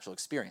supernatural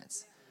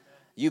experience.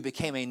 You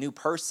became a new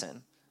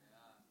person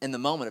in the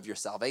moment of your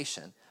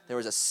salvation. There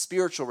was a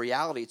spiritual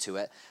reality to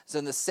it. So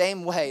in the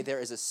same way,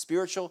 there is a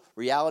spiritual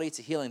reality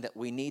to healing that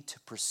we need to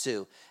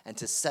pursue and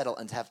to settle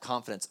and to have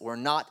confidence. We're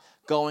not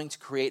going to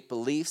create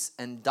beliefs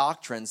and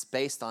doctrines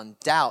based on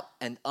doubt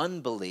and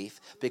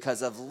unbelief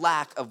because of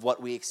lack of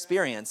what we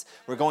experience.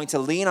 We're going to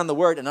lean on the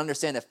Word and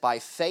understand if by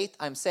faith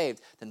I'm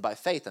saved, then by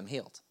faith I'm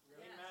healed.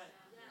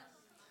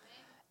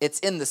 It's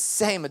in the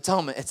same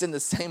atonement. It's in the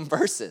same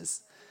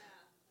verses.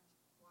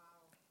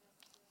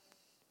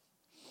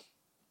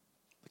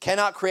 We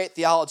cannot create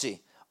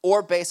theology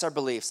or base our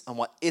beliefs on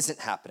what isn't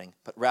happening,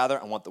 but rather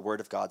on what the Word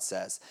of God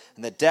says.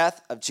 And the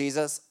death of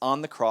Jesus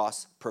on the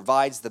cross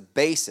provides the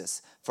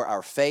basis for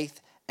our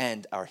faith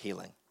and our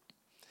healing.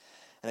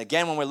 And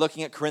again, when we're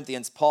looking at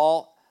Corinthians,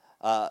 Paul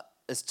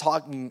is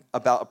talking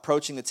about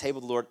approaching the table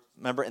of the Lord,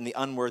 remember, in the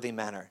unworthy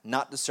manner,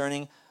 not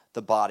discerning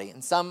the body.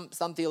 And some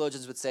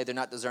theologians would say they're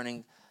not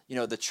discerning,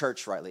 the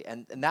church rightly.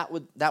 And that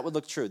would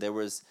look true. There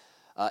was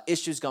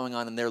issues going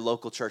on in their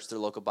local church, their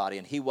local body,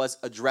 and he was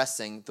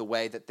addressing the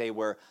way that they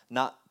were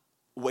not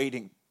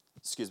waiting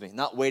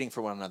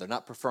for one another,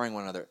 not preferring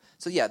one another.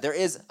 So yeah, there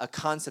is a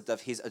concept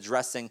of he's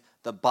addressing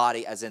the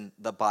body as in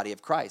the body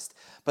of Christ.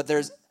 But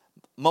there's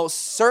most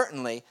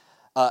certainly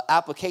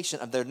application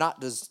of they're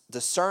not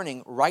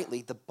discerning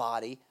rightly the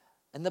body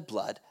and the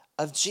blood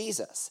of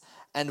Jesus.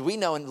 And we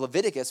know in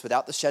Leviticus,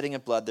 without the shedding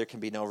of blood, there can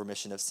be no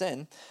remission of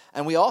sin.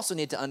 And we also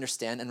need to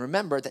understand and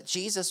remember that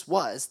Jesus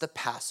was the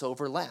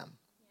Passover lamb.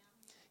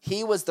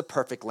 He was the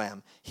perfect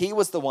lamb. He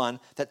was the one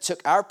that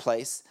took our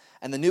place,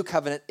 and the new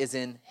covenant is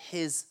in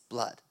his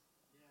blood.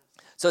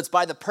 So it's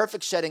by the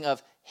perfect shedding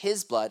of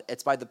his blood,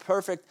 it's by the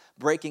perfect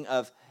breaking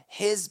of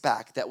his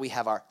back that we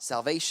have our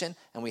salvation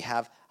and we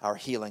have our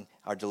healing,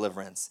 our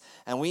deliverance.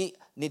 And we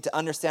need to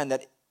understand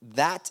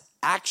that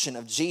action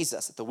of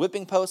Jesus at the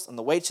whipping post on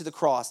the way to the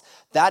cross,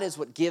 that is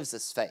what gives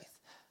us faith.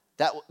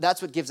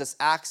 That's what gives us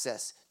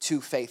access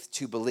to faith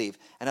to believe.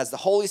 And as the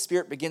Holy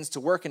Spirit begins to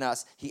work in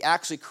us, he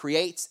actually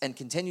creates and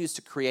continues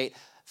to create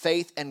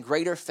faith and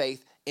greater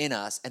faith in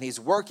us, and he's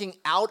working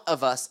out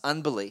of us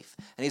unbelief,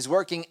 and he's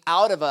working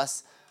out of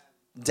us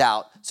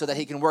doubt so that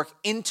he can work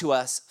into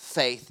us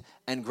faith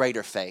and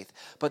greater faith.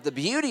 But the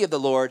beauty of the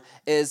Lord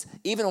is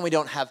even when we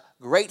don't have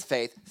great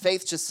faith,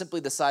 faith just simply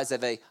the size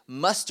of a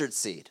mustard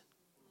seed.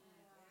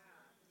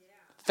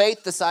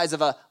 Faith the size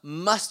of a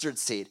mustard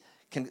seed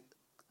can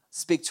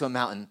speak to a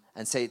mountain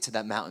and say to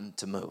that mountain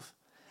to move.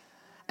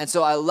 And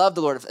so I love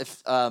the Lord.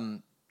 If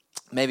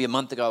maybe a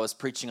month ago I was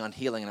preaching on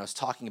healing and I was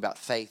talking about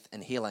faith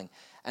and healing.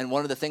 And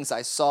one of the things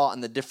I saw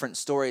in the different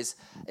stories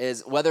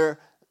is whether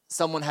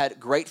someone had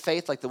great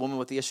faith, like the woman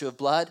with the issue of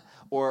blood,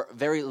 or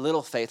very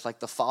little faith, like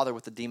the father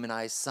with the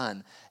demonized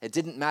son. It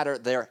didn't matter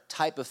their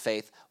type of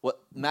faith. What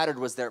mattered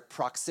was their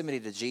proximity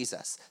to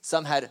Jesus.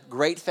 Some had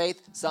great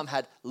faith, some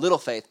had little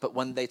faith, but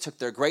when they took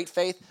their great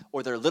faith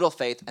or their little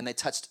faith and they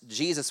touched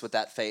Jesus with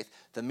that faith,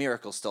 the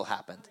miracle still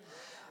happened.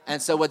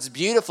 And so what's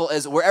beautiful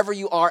is wherever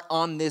you are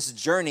on this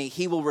journey,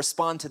 he will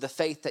respond to the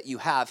faith that you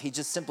have. He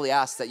just simply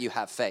asks that you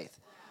have faith.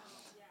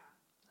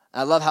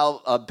 I love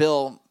how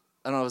Bill,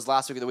 I don't know if it was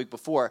last week or the week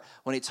before,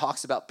 when he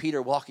talks about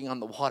Peter walking on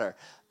the water.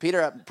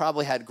 Peter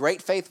probably had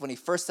great faith when he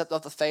first stepped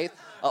off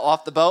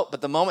the boat,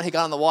 but the moment he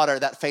got on the water,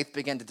 that faith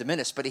began to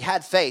diminish. But he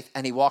had faith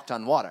and he walked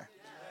on water.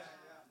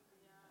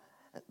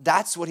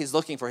 That's what he's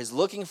looking for. He's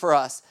looking for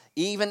us,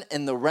 even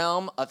in the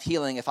realm of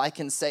healing, if I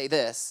can say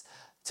this,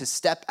 to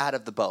step out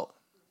of the boat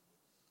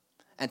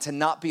and to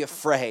not be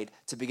afraid,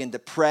 to begin to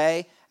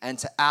pray and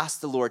to ask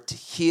the Lord to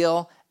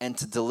heal and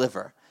to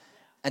deliver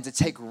and to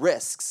take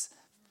risks.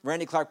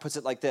 Randy Clark puts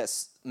it like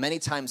this: many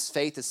times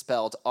faith is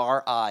spelled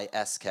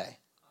R-I-S-K.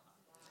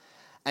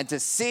 And to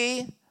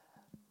see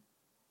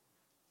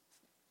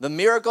the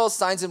miracles,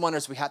 signs, and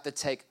wonders, we have to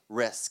take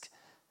risk.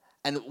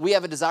 And we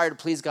have a desire to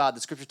please God.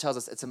 The scripture tells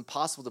us it's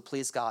impossible to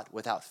please God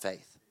without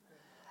faith.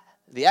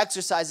 The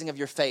exercising of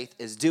your faith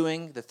is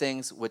doing the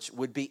things which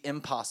would be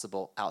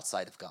impossible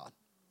outside of God.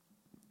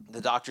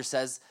 The doctor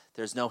says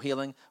there's no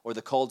healing, or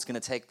the cold's going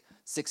to take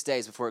 6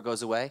 days before it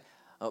goes away.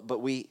 But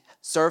we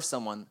serve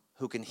someone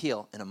who can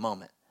heal in a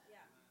moment.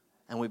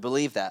 And we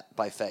believe that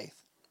by faith.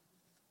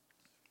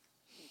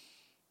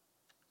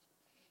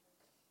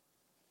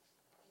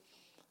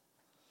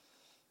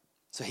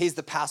 So he's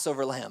the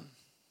Passover lamb.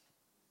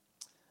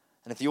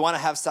 And if you want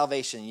to have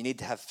salvation, you need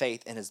to have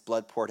faith in his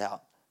blood poured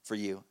out for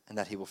you and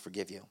that he will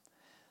forgive you.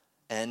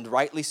 And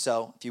rightly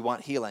so, if you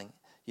want healing,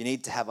 you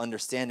need to have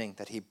understanding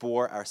that he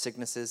bore our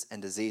sicknesses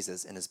and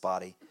diseases in his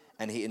body,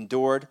 and he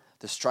endured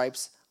the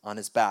stripes on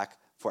his back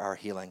for our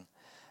healing.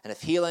 And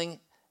if healing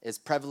is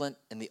prevalent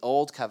in the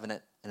Old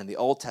Covenant and in the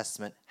Old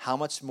Testament, how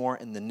much more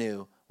in the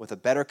New, with a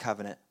better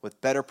covenant, with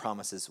better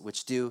promises,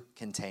 which do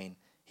contain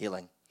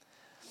healing.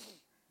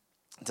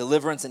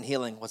 Deliverance and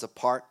healing was a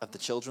part of the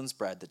children's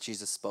bread that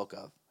Jesus spoke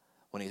of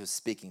when he was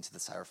speaking to the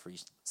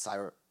Syrophoenician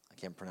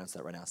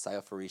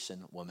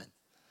woman.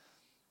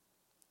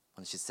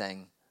 When she's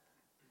saying,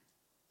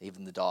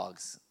 even the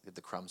dogs get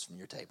the crumbs from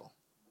your table.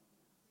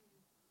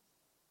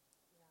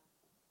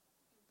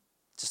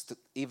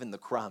 Even the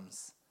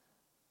crumbs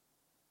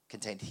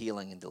contained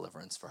healing and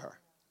deliverance for her.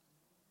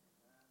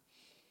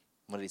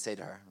 What did he say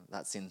to her?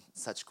 Not seen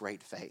such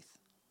great faith.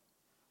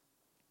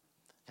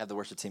 Have the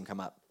worship team come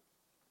up.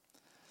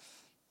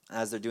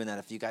 As they're doing that,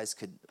 if you guys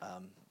could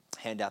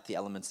hand out the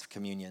elements of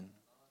communion.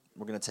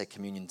 We're going to take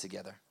communion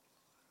together.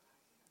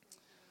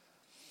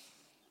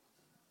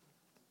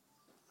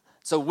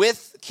 So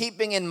with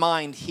keeping in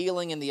mind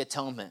healing and the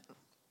atonement,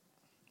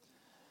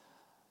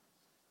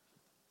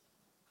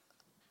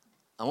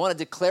 I want to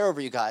declare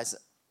over you guys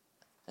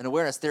an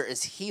awareness there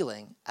is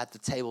healing at the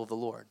table of the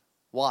Lord.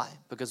 Why?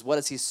 Because what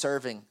is he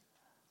serving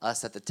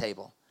us at the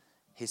table?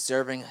 He's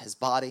serving his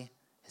body.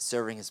 He's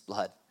serving his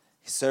blood.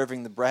 He's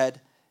serving the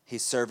bread.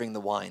 He's serving the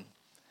wine.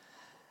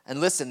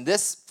 And listen,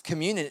 this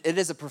communion, it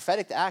is a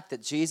prophetic act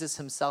that Jesus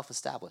himself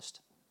established.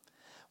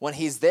 When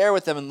he's there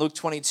with them in Luke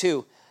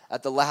 22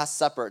 at the Last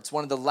Supper, it's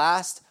one of the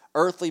last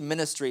earthly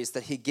ministries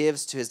that he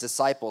gives to his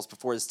disciples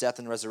before his death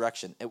and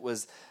resurrection. It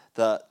was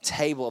the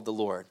table of the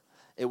Lord.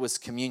 It was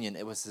communion.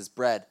 It was his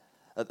bread.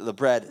 The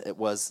bread, it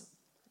was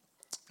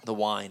the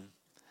wine.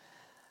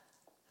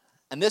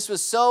 And this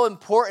was so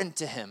important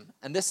to him.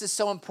 And this is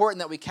so important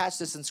that we catch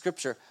this in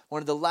Scripture.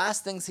 One of the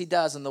last things he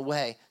does on the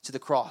way to the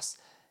cross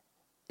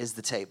is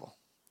the table.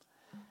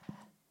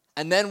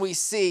 And then we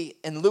see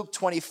in Luke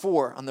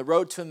 24, on the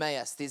road to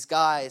Emmaus, these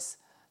guys,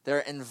 they're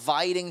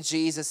inviting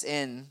Jesus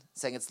in,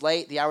 saying, it's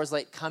late, the hour's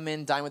late, come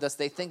in, dine with us.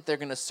 They think they're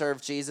going to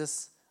serve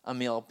Jesus a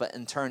meal, but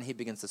in turn, he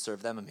begins to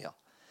serve them a meal.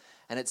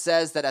 And it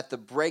says that at the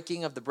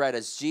breaking of the bread,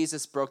 as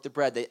Jesus broke the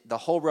bread, the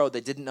whole road,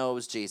 they didn't know it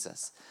was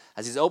Jesus.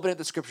 As he's opening up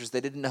the scriptures,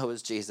 they didn't know it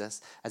was Jesus.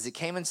 As he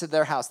came into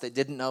their house, they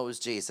didn't know it was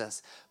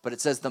Jesus. But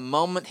it says the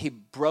moment he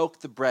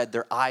broke the bread,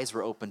 their eyes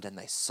were opened and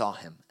they saw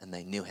him and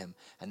they knew him.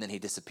 And then he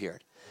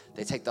disappeared.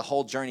 They take the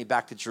whole journey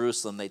back to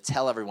Jerusalem. They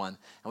tell everyone.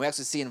 And we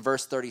actually see in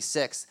verse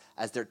 36,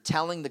 as they're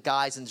telling the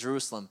guys in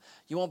Jerusalem,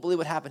 you won't believe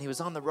what happened. He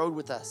was on the road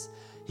with us.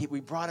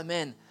 We brought him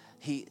in.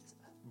 He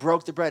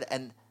broke the bread.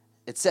 And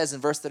it says in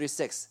verse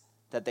 36,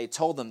 that they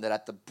told them that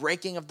at the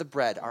breaking of the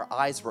bread, our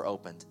eyes were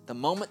opened. The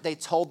moment they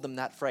told them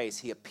that phrase,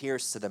 he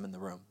appears to them in the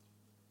room.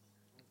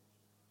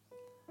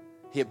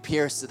 He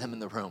appears to them in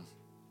the room.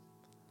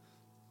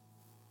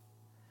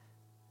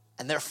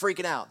 And they're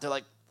freaking out. They're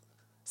like,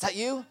 is that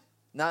you?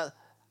 No,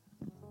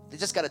 they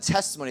just got a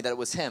testimony that it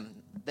was him.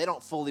 They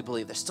don't fully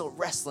believe. They're still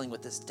wrestling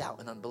with this doubt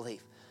and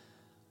unbelief.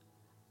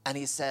 And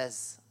he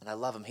says, and I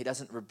love him, he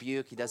doesn't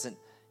rebuke, he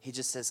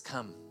just says,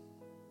 come,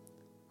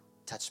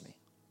 touch me.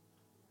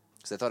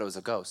 Because they thought it was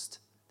a ghost.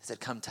 They said,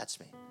 come touch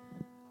me.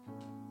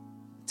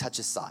 Touch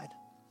his side.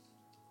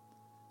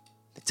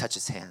 They touch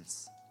his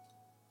hands.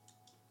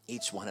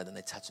 Each one of them,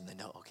 they touch him. They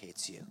know, okay,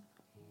 it's you.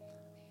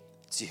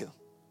 It's you.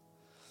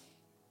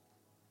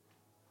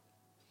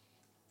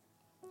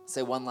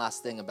 Say one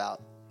last thing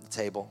about the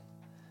table.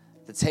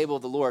 The table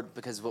of the Lord,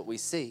 because what we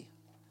see,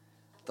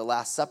 the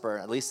Last Supper,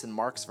 at least in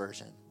Mark's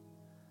version,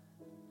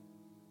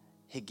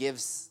 he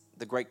gives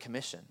the Great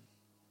Commission.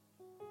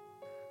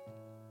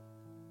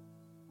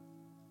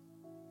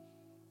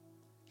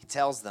 He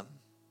tells them,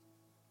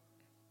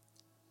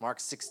 Mark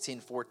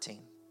 16:14,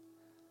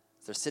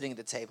 they're sitting at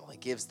the table, he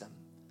gives them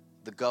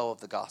the go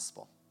of the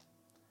gospel.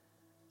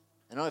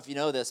 I don't know if you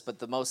know this, but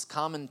the most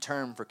common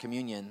term for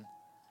communion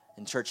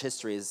in church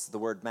history is the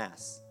word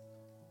mass.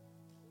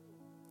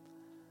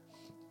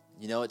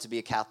 You know it to be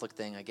a Catholic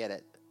thing, I get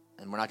it.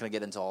 And we're not going to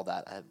get into all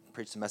that. I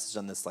preached a message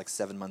on this like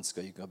 7 months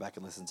ago. You can go back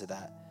and listen to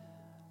that.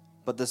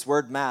 But this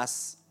word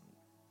mass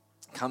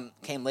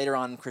came later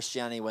on in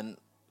Christianity when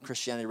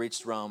Christianity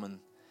reached Rome and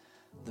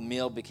the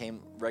meal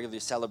became regularly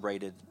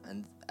celebrated.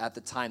 And at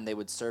the time, they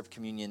would serve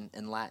communion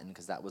in Latin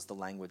because that was the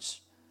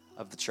language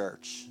of the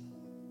church.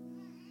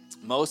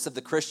 Most of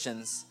the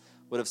Christians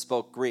would have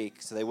spoke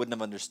Greek, so they wouldn't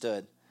have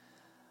understood.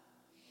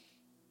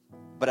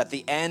 But at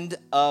the end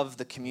of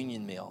the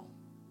communion meal,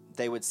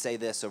 they would say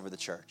this over the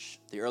church.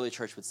 The early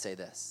church would say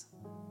this: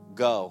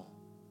 go,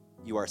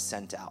 you are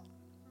sent out.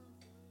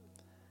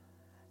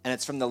 And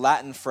it's from the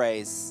Latin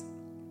phrase,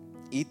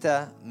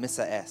 ita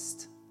missa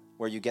est,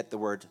 where you get the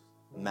word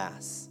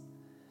mass.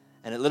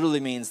 And it literally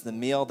means the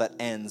meal that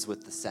ends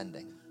with the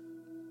sending,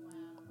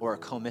 or a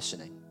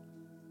commissioning.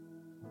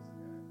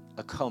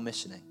 A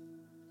commissioning,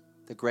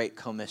 the Great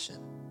Commission.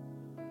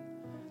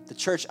 The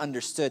church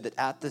understood that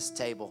at this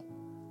table,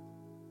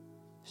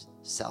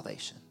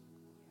 salvation.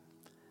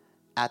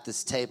 At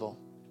this table,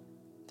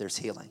 there's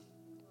healing.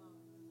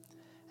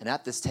 And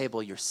at this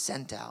table, you're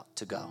sent out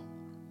to go.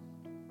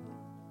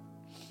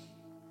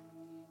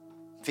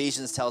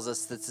 Ephesians tells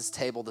us that this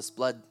table, this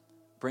blood,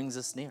 brings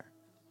us near.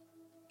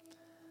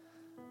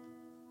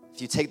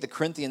 If you take the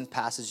Corinthian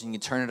passage and you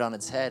turn it on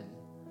its head,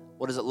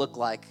 what does it look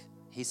like?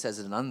 He says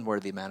in an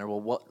unworthy manner.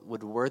 Well, what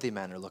would a worthy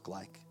manner look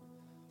like?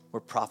 We're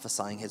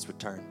prophesying his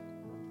return.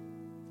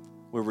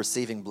 We're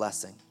receiving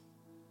blessing.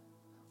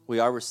 We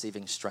are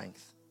receiving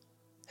strength,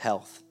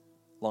 health,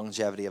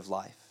 longevity of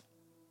life.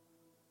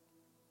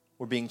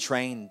 We're being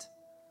trained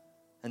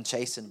and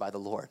chastened by the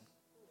Lord.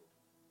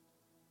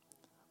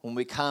 When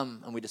we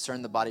come and we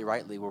discern the body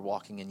rightly, we're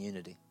walking in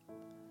unity.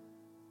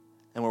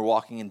 And we're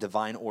walking in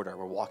divine order.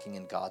 We're walking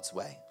in God's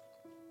way.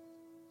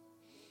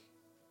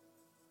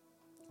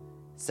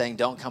 Saying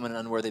don't come in an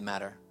unworthy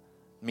manner,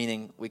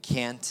 meaning we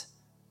can't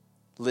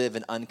live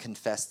in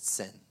unconfessed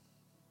sin.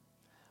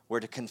 We're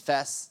to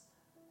confess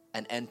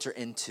and enter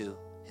into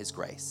his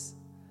grace.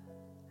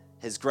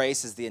 His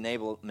grace is the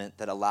enablement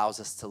that allows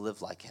us to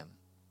live like him,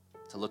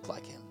 to look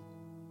like him.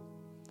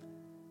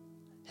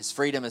 His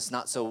freedom is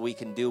not so we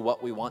can do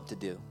what we want to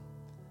do.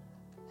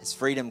 His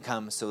freedom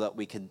comes so that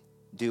we can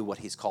do what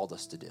he's called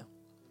us to do.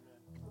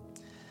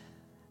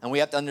 And we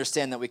have to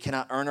understand that we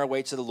cannot earn our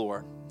way to the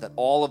Lord, that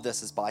all of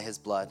this is by his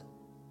blood,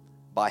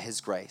 by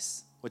his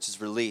grace, which is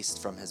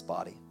released from his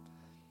body.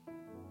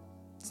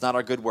 It's not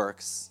our good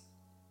works.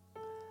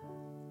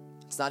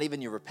 It's not even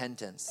your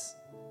repentance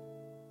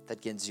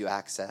that gives you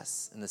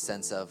access in the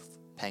sense of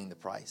paying the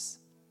price.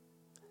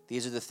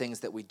 These are the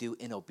things that we do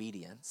in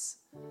obedience,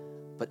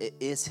 but it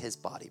is his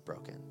body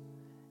broken.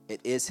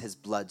 It is his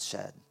blood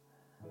shed.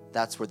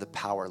 That's where the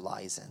power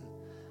lies in.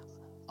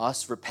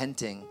 Us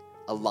repenting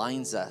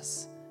aligns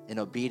us in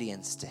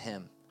obedience to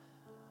him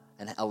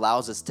and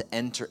allows us to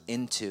enter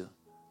into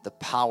the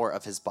power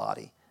of his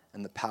body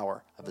and the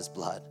power of his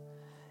blood.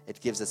 It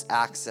gives us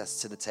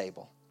access to the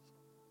table,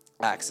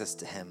 access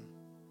to him.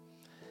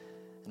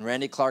 And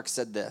Randy Clark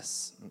said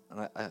this,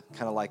 and I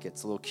kind of like it.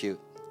 It's a little cute.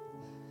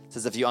 It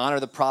says, if you honor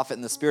the prophet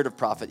in the spirit of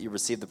prophet, you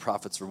receive the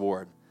prophet's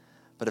reward.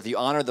 But if you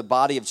honor the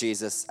body of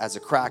Jesus as a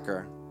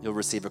cracker, you'll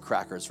receive a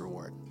cracker's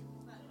reward.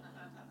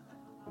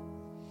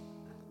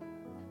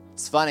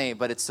 It's funny,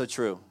 but it's so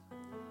true.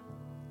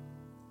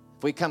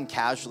 If we come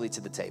casually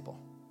to the table,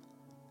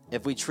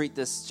 if we treat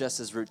this just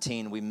as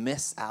routine, we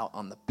miss out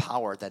on the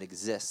power that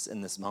exists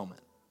in this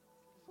moment.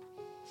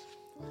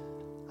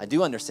 I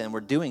do understand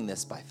we're doing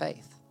this by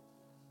faith.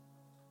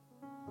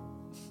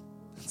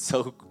 It's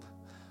so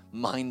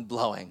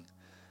mind-blowing,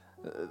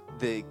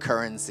 the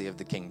currency of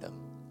the kingdom.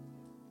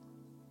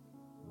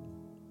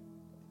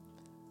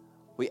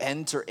 We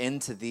enter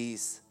into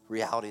these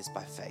realities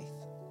by faith.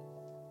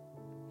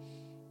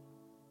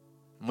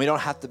 We don't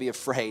have to be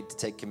afraid to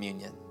take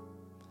communion.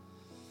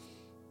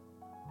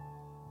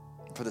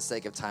 For the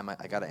sake of time,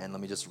 I got to end.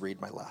 Let me just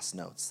read my last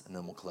notes, and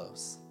then we'll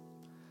close.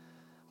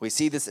 We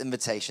see this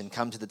invitation,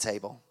 come to the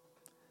table.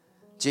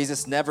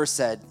 Jesus never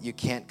said, you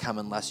can't come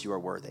unless you are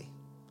worthy.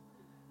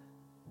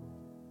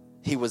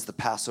 He was the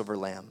Passover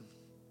lamb.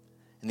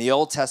 In the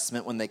Old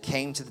Testament, when they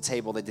came to the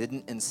table, they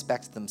didn't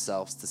inspect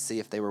themselves to see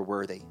if they were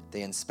worthy.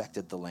 They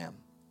inspected the lamb.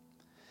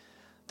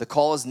 The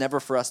call is never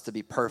for us to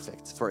be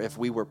perfect, for if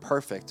we were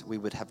perfect, we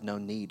would have no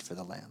need for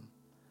the lamb.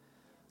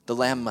 The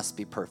lamb must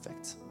be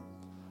perfect.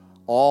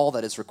 All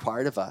that is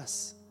required of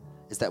us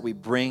is that we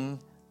bring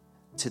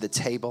to the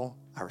table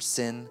our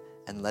sin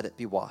and let it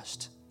be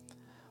washed.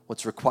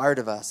 What's required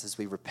of us is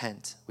we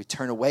repent, we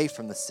turn away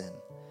from the sin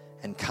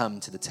and come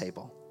to the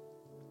table.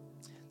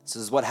 This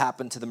is what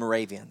happened to the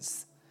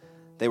Moravians.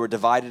 They were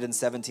divided in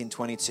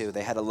 1722.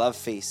 They had a love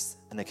feast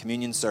and a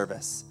communion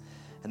service,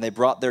 and they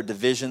brought their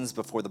divisions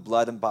before the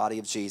blood and body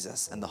of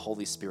Jesus, and the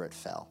Holy Spirit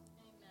fell.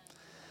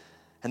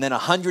 And then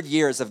 100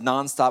 years of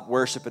nonstop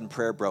worship and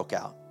prayer broke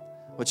out,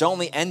 which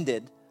only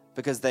ended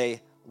because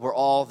they were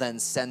all then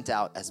sent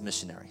out as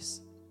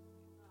missionaries.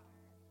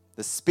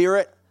 The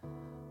Spirit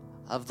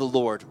of the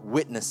Lord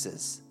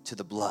witnesses to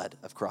the blood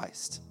of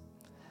Christ.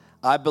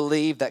 I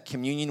believe that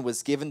communion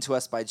was given to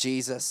us by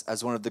Jesus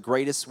as one of the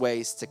greatest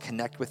ways to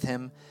connect with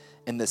him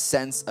in the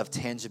sense of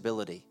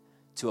tangibility,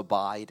 to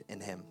abide in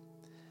him.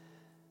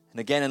 And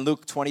again in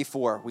Luke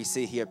 24, we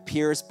see he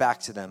appears back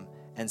to them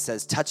and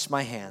says, touch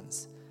my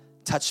hands,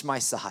 touch my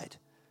side,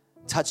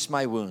 touch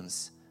my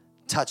wounds,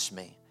 touch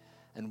me.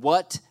 And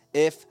what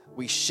if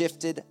we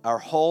shifted our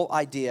whole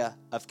idea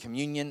of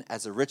communion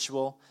as a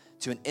ritual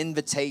to an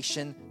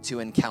invitation to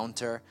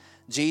encounter?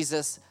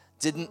 Jesus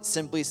didn't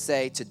simply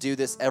say to do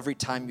this every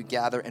time you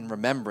gather in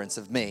remembrance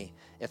of me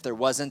if there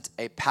wasn't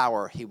a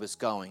power he was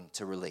going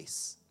to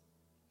release.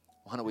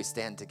 Why don't we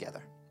stand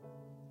together?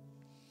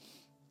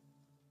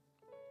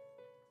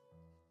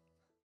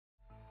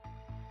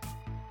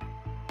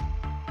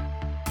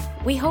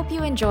 We hope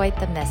you enjoyed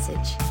the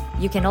message.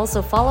 You can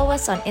also follow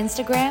us on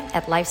Instagram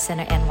at Life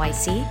Center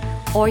NYC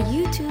or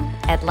YouTube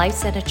at Life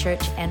Center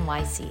Church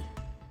NYC.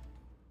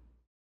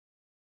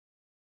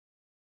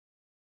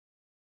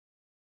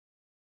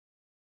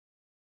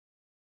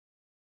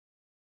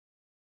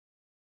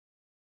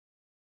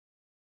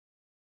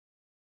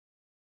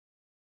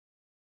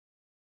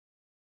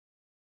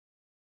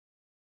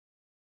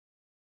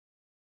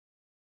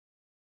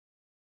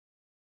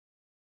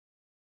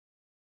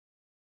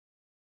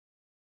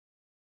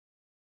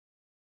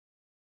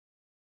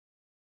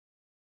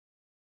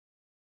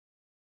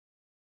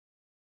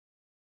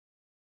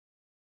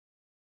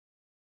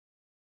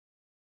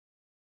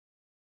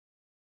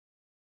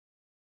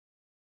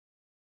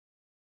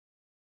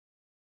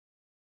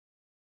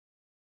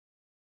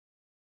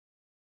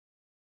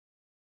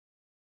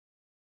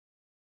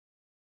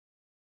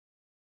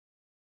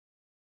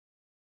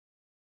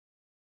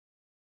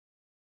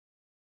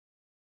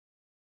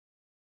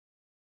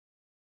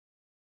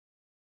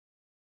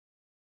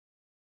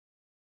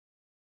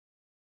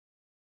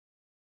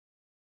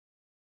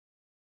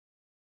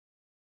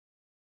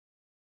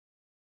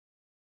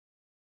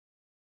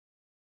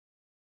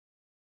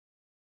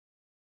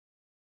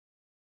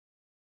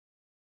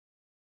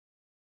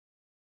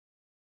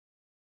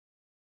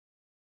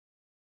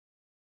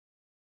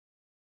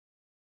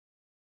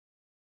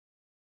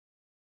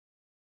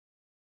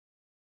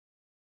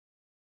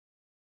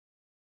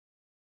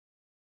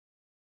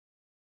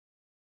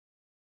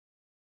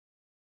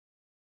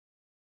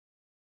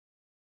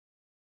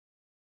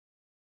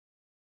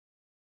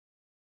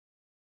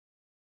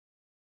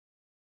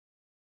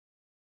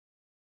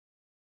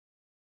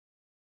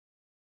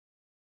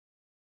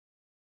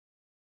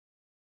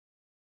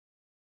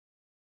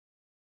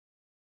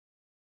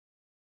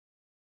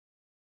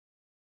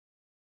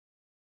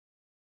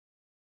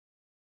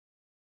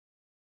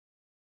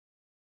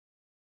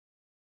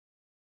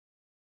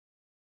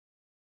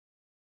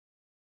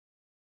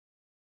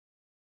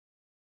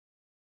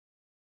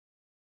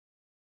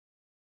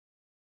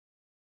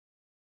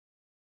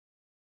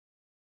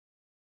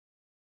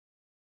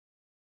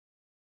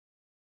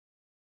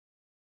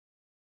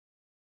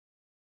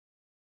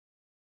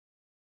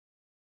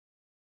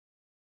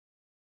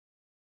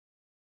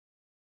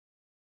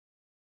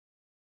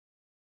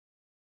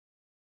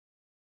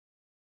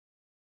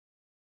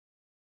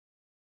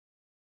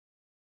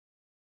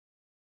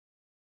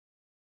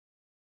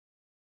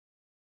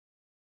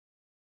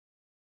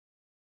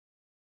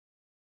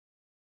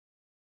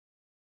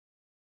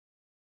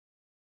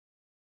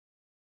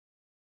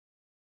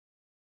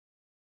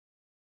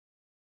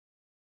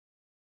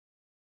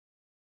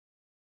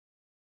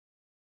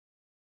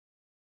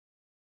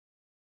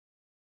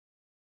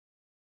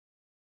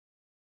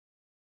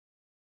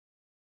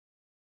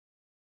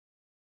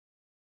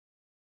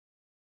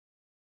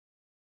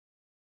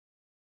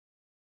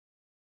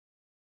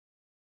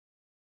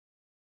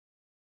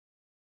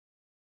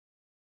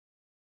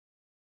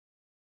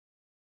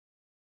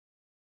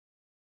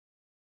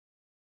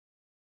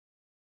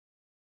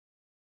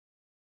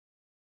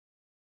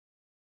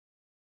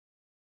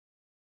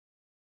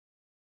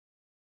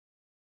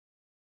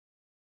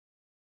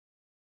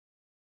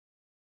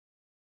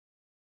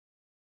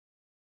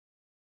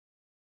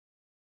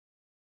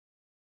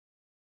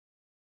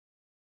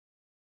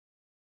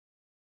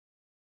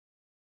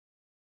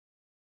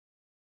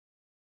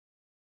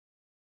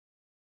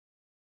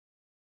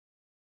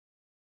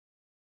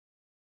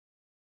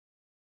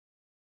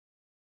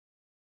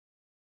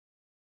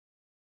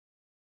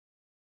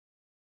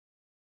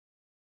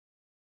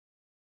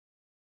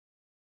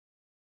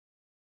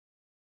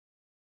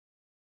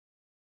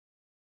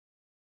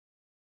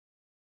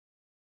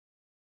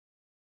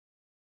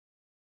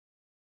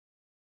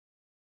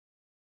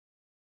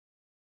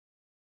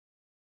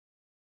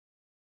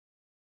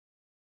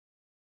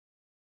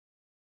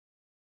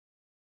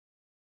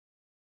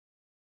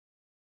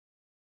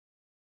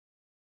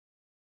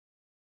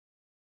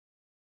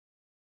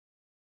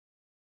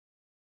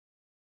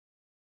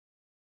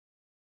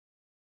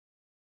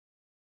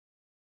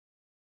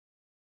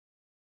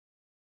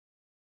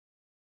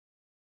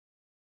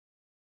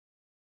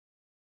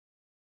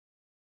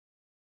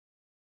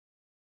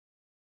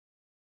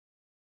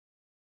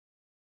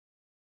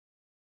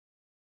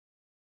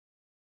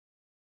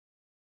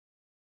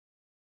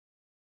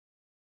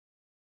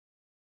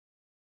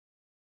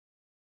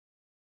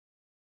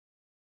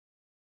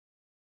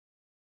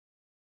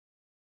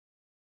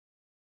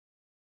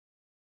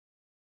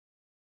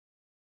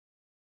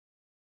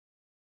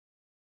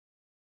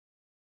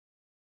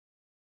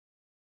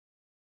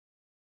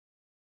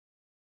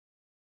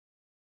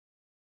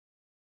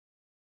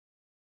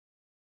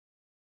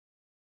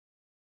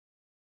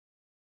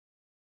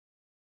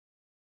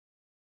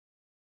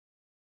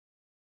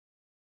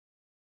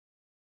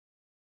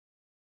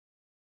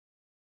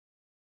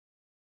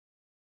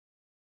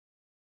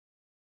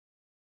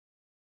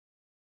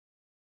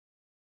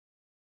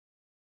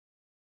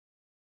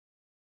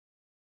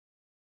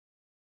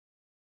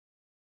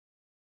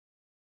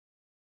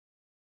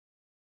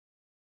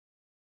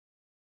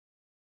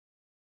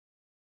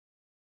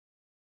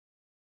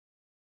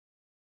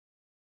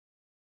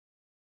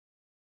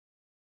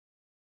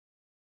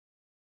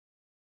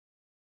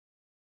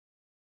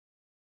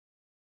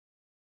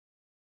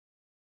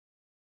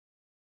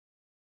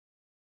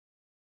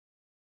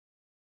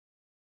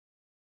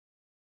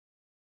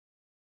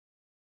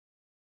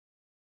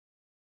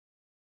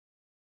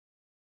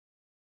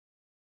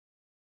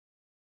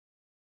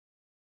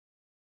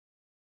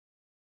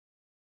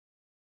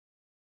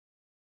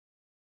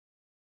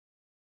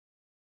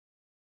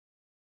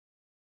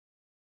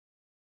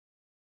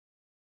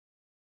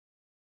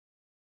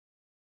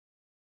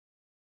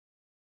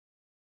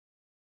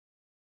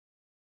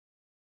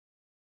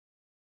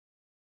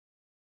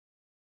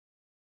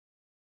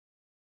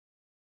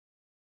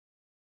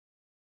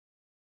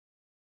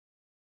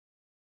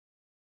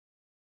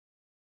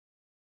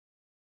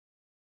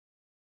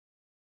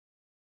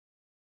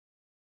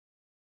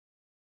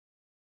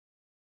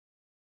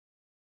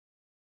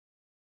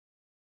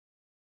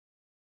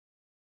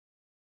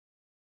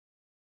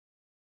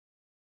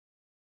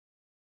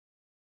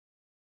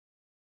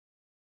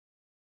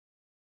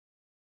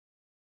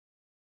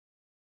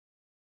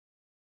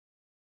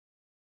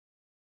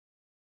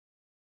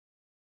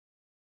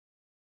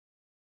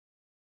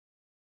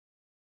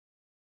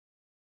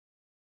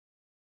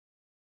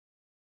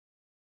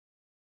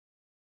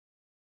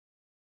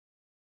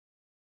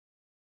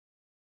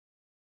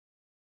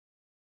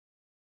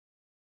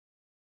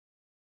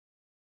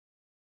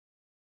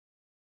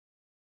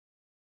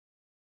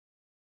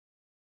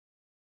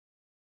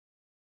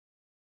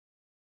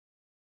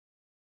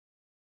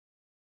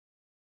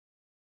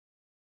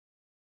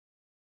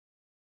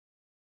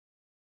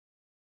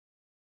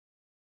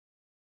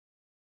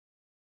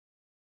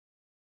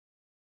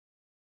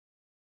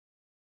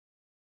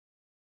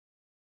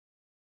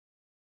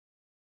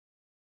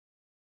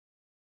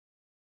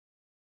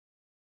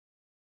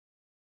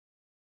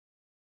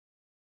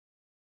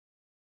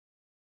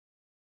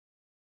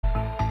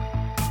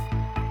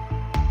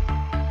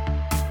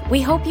 We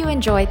hope you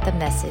enjoyed the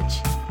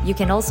message. You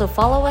can also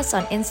follow us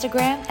on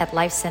Instagram at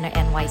Life Center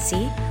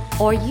NYC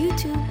or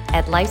YouTube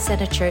at Life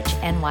Center Church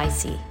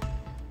NYC.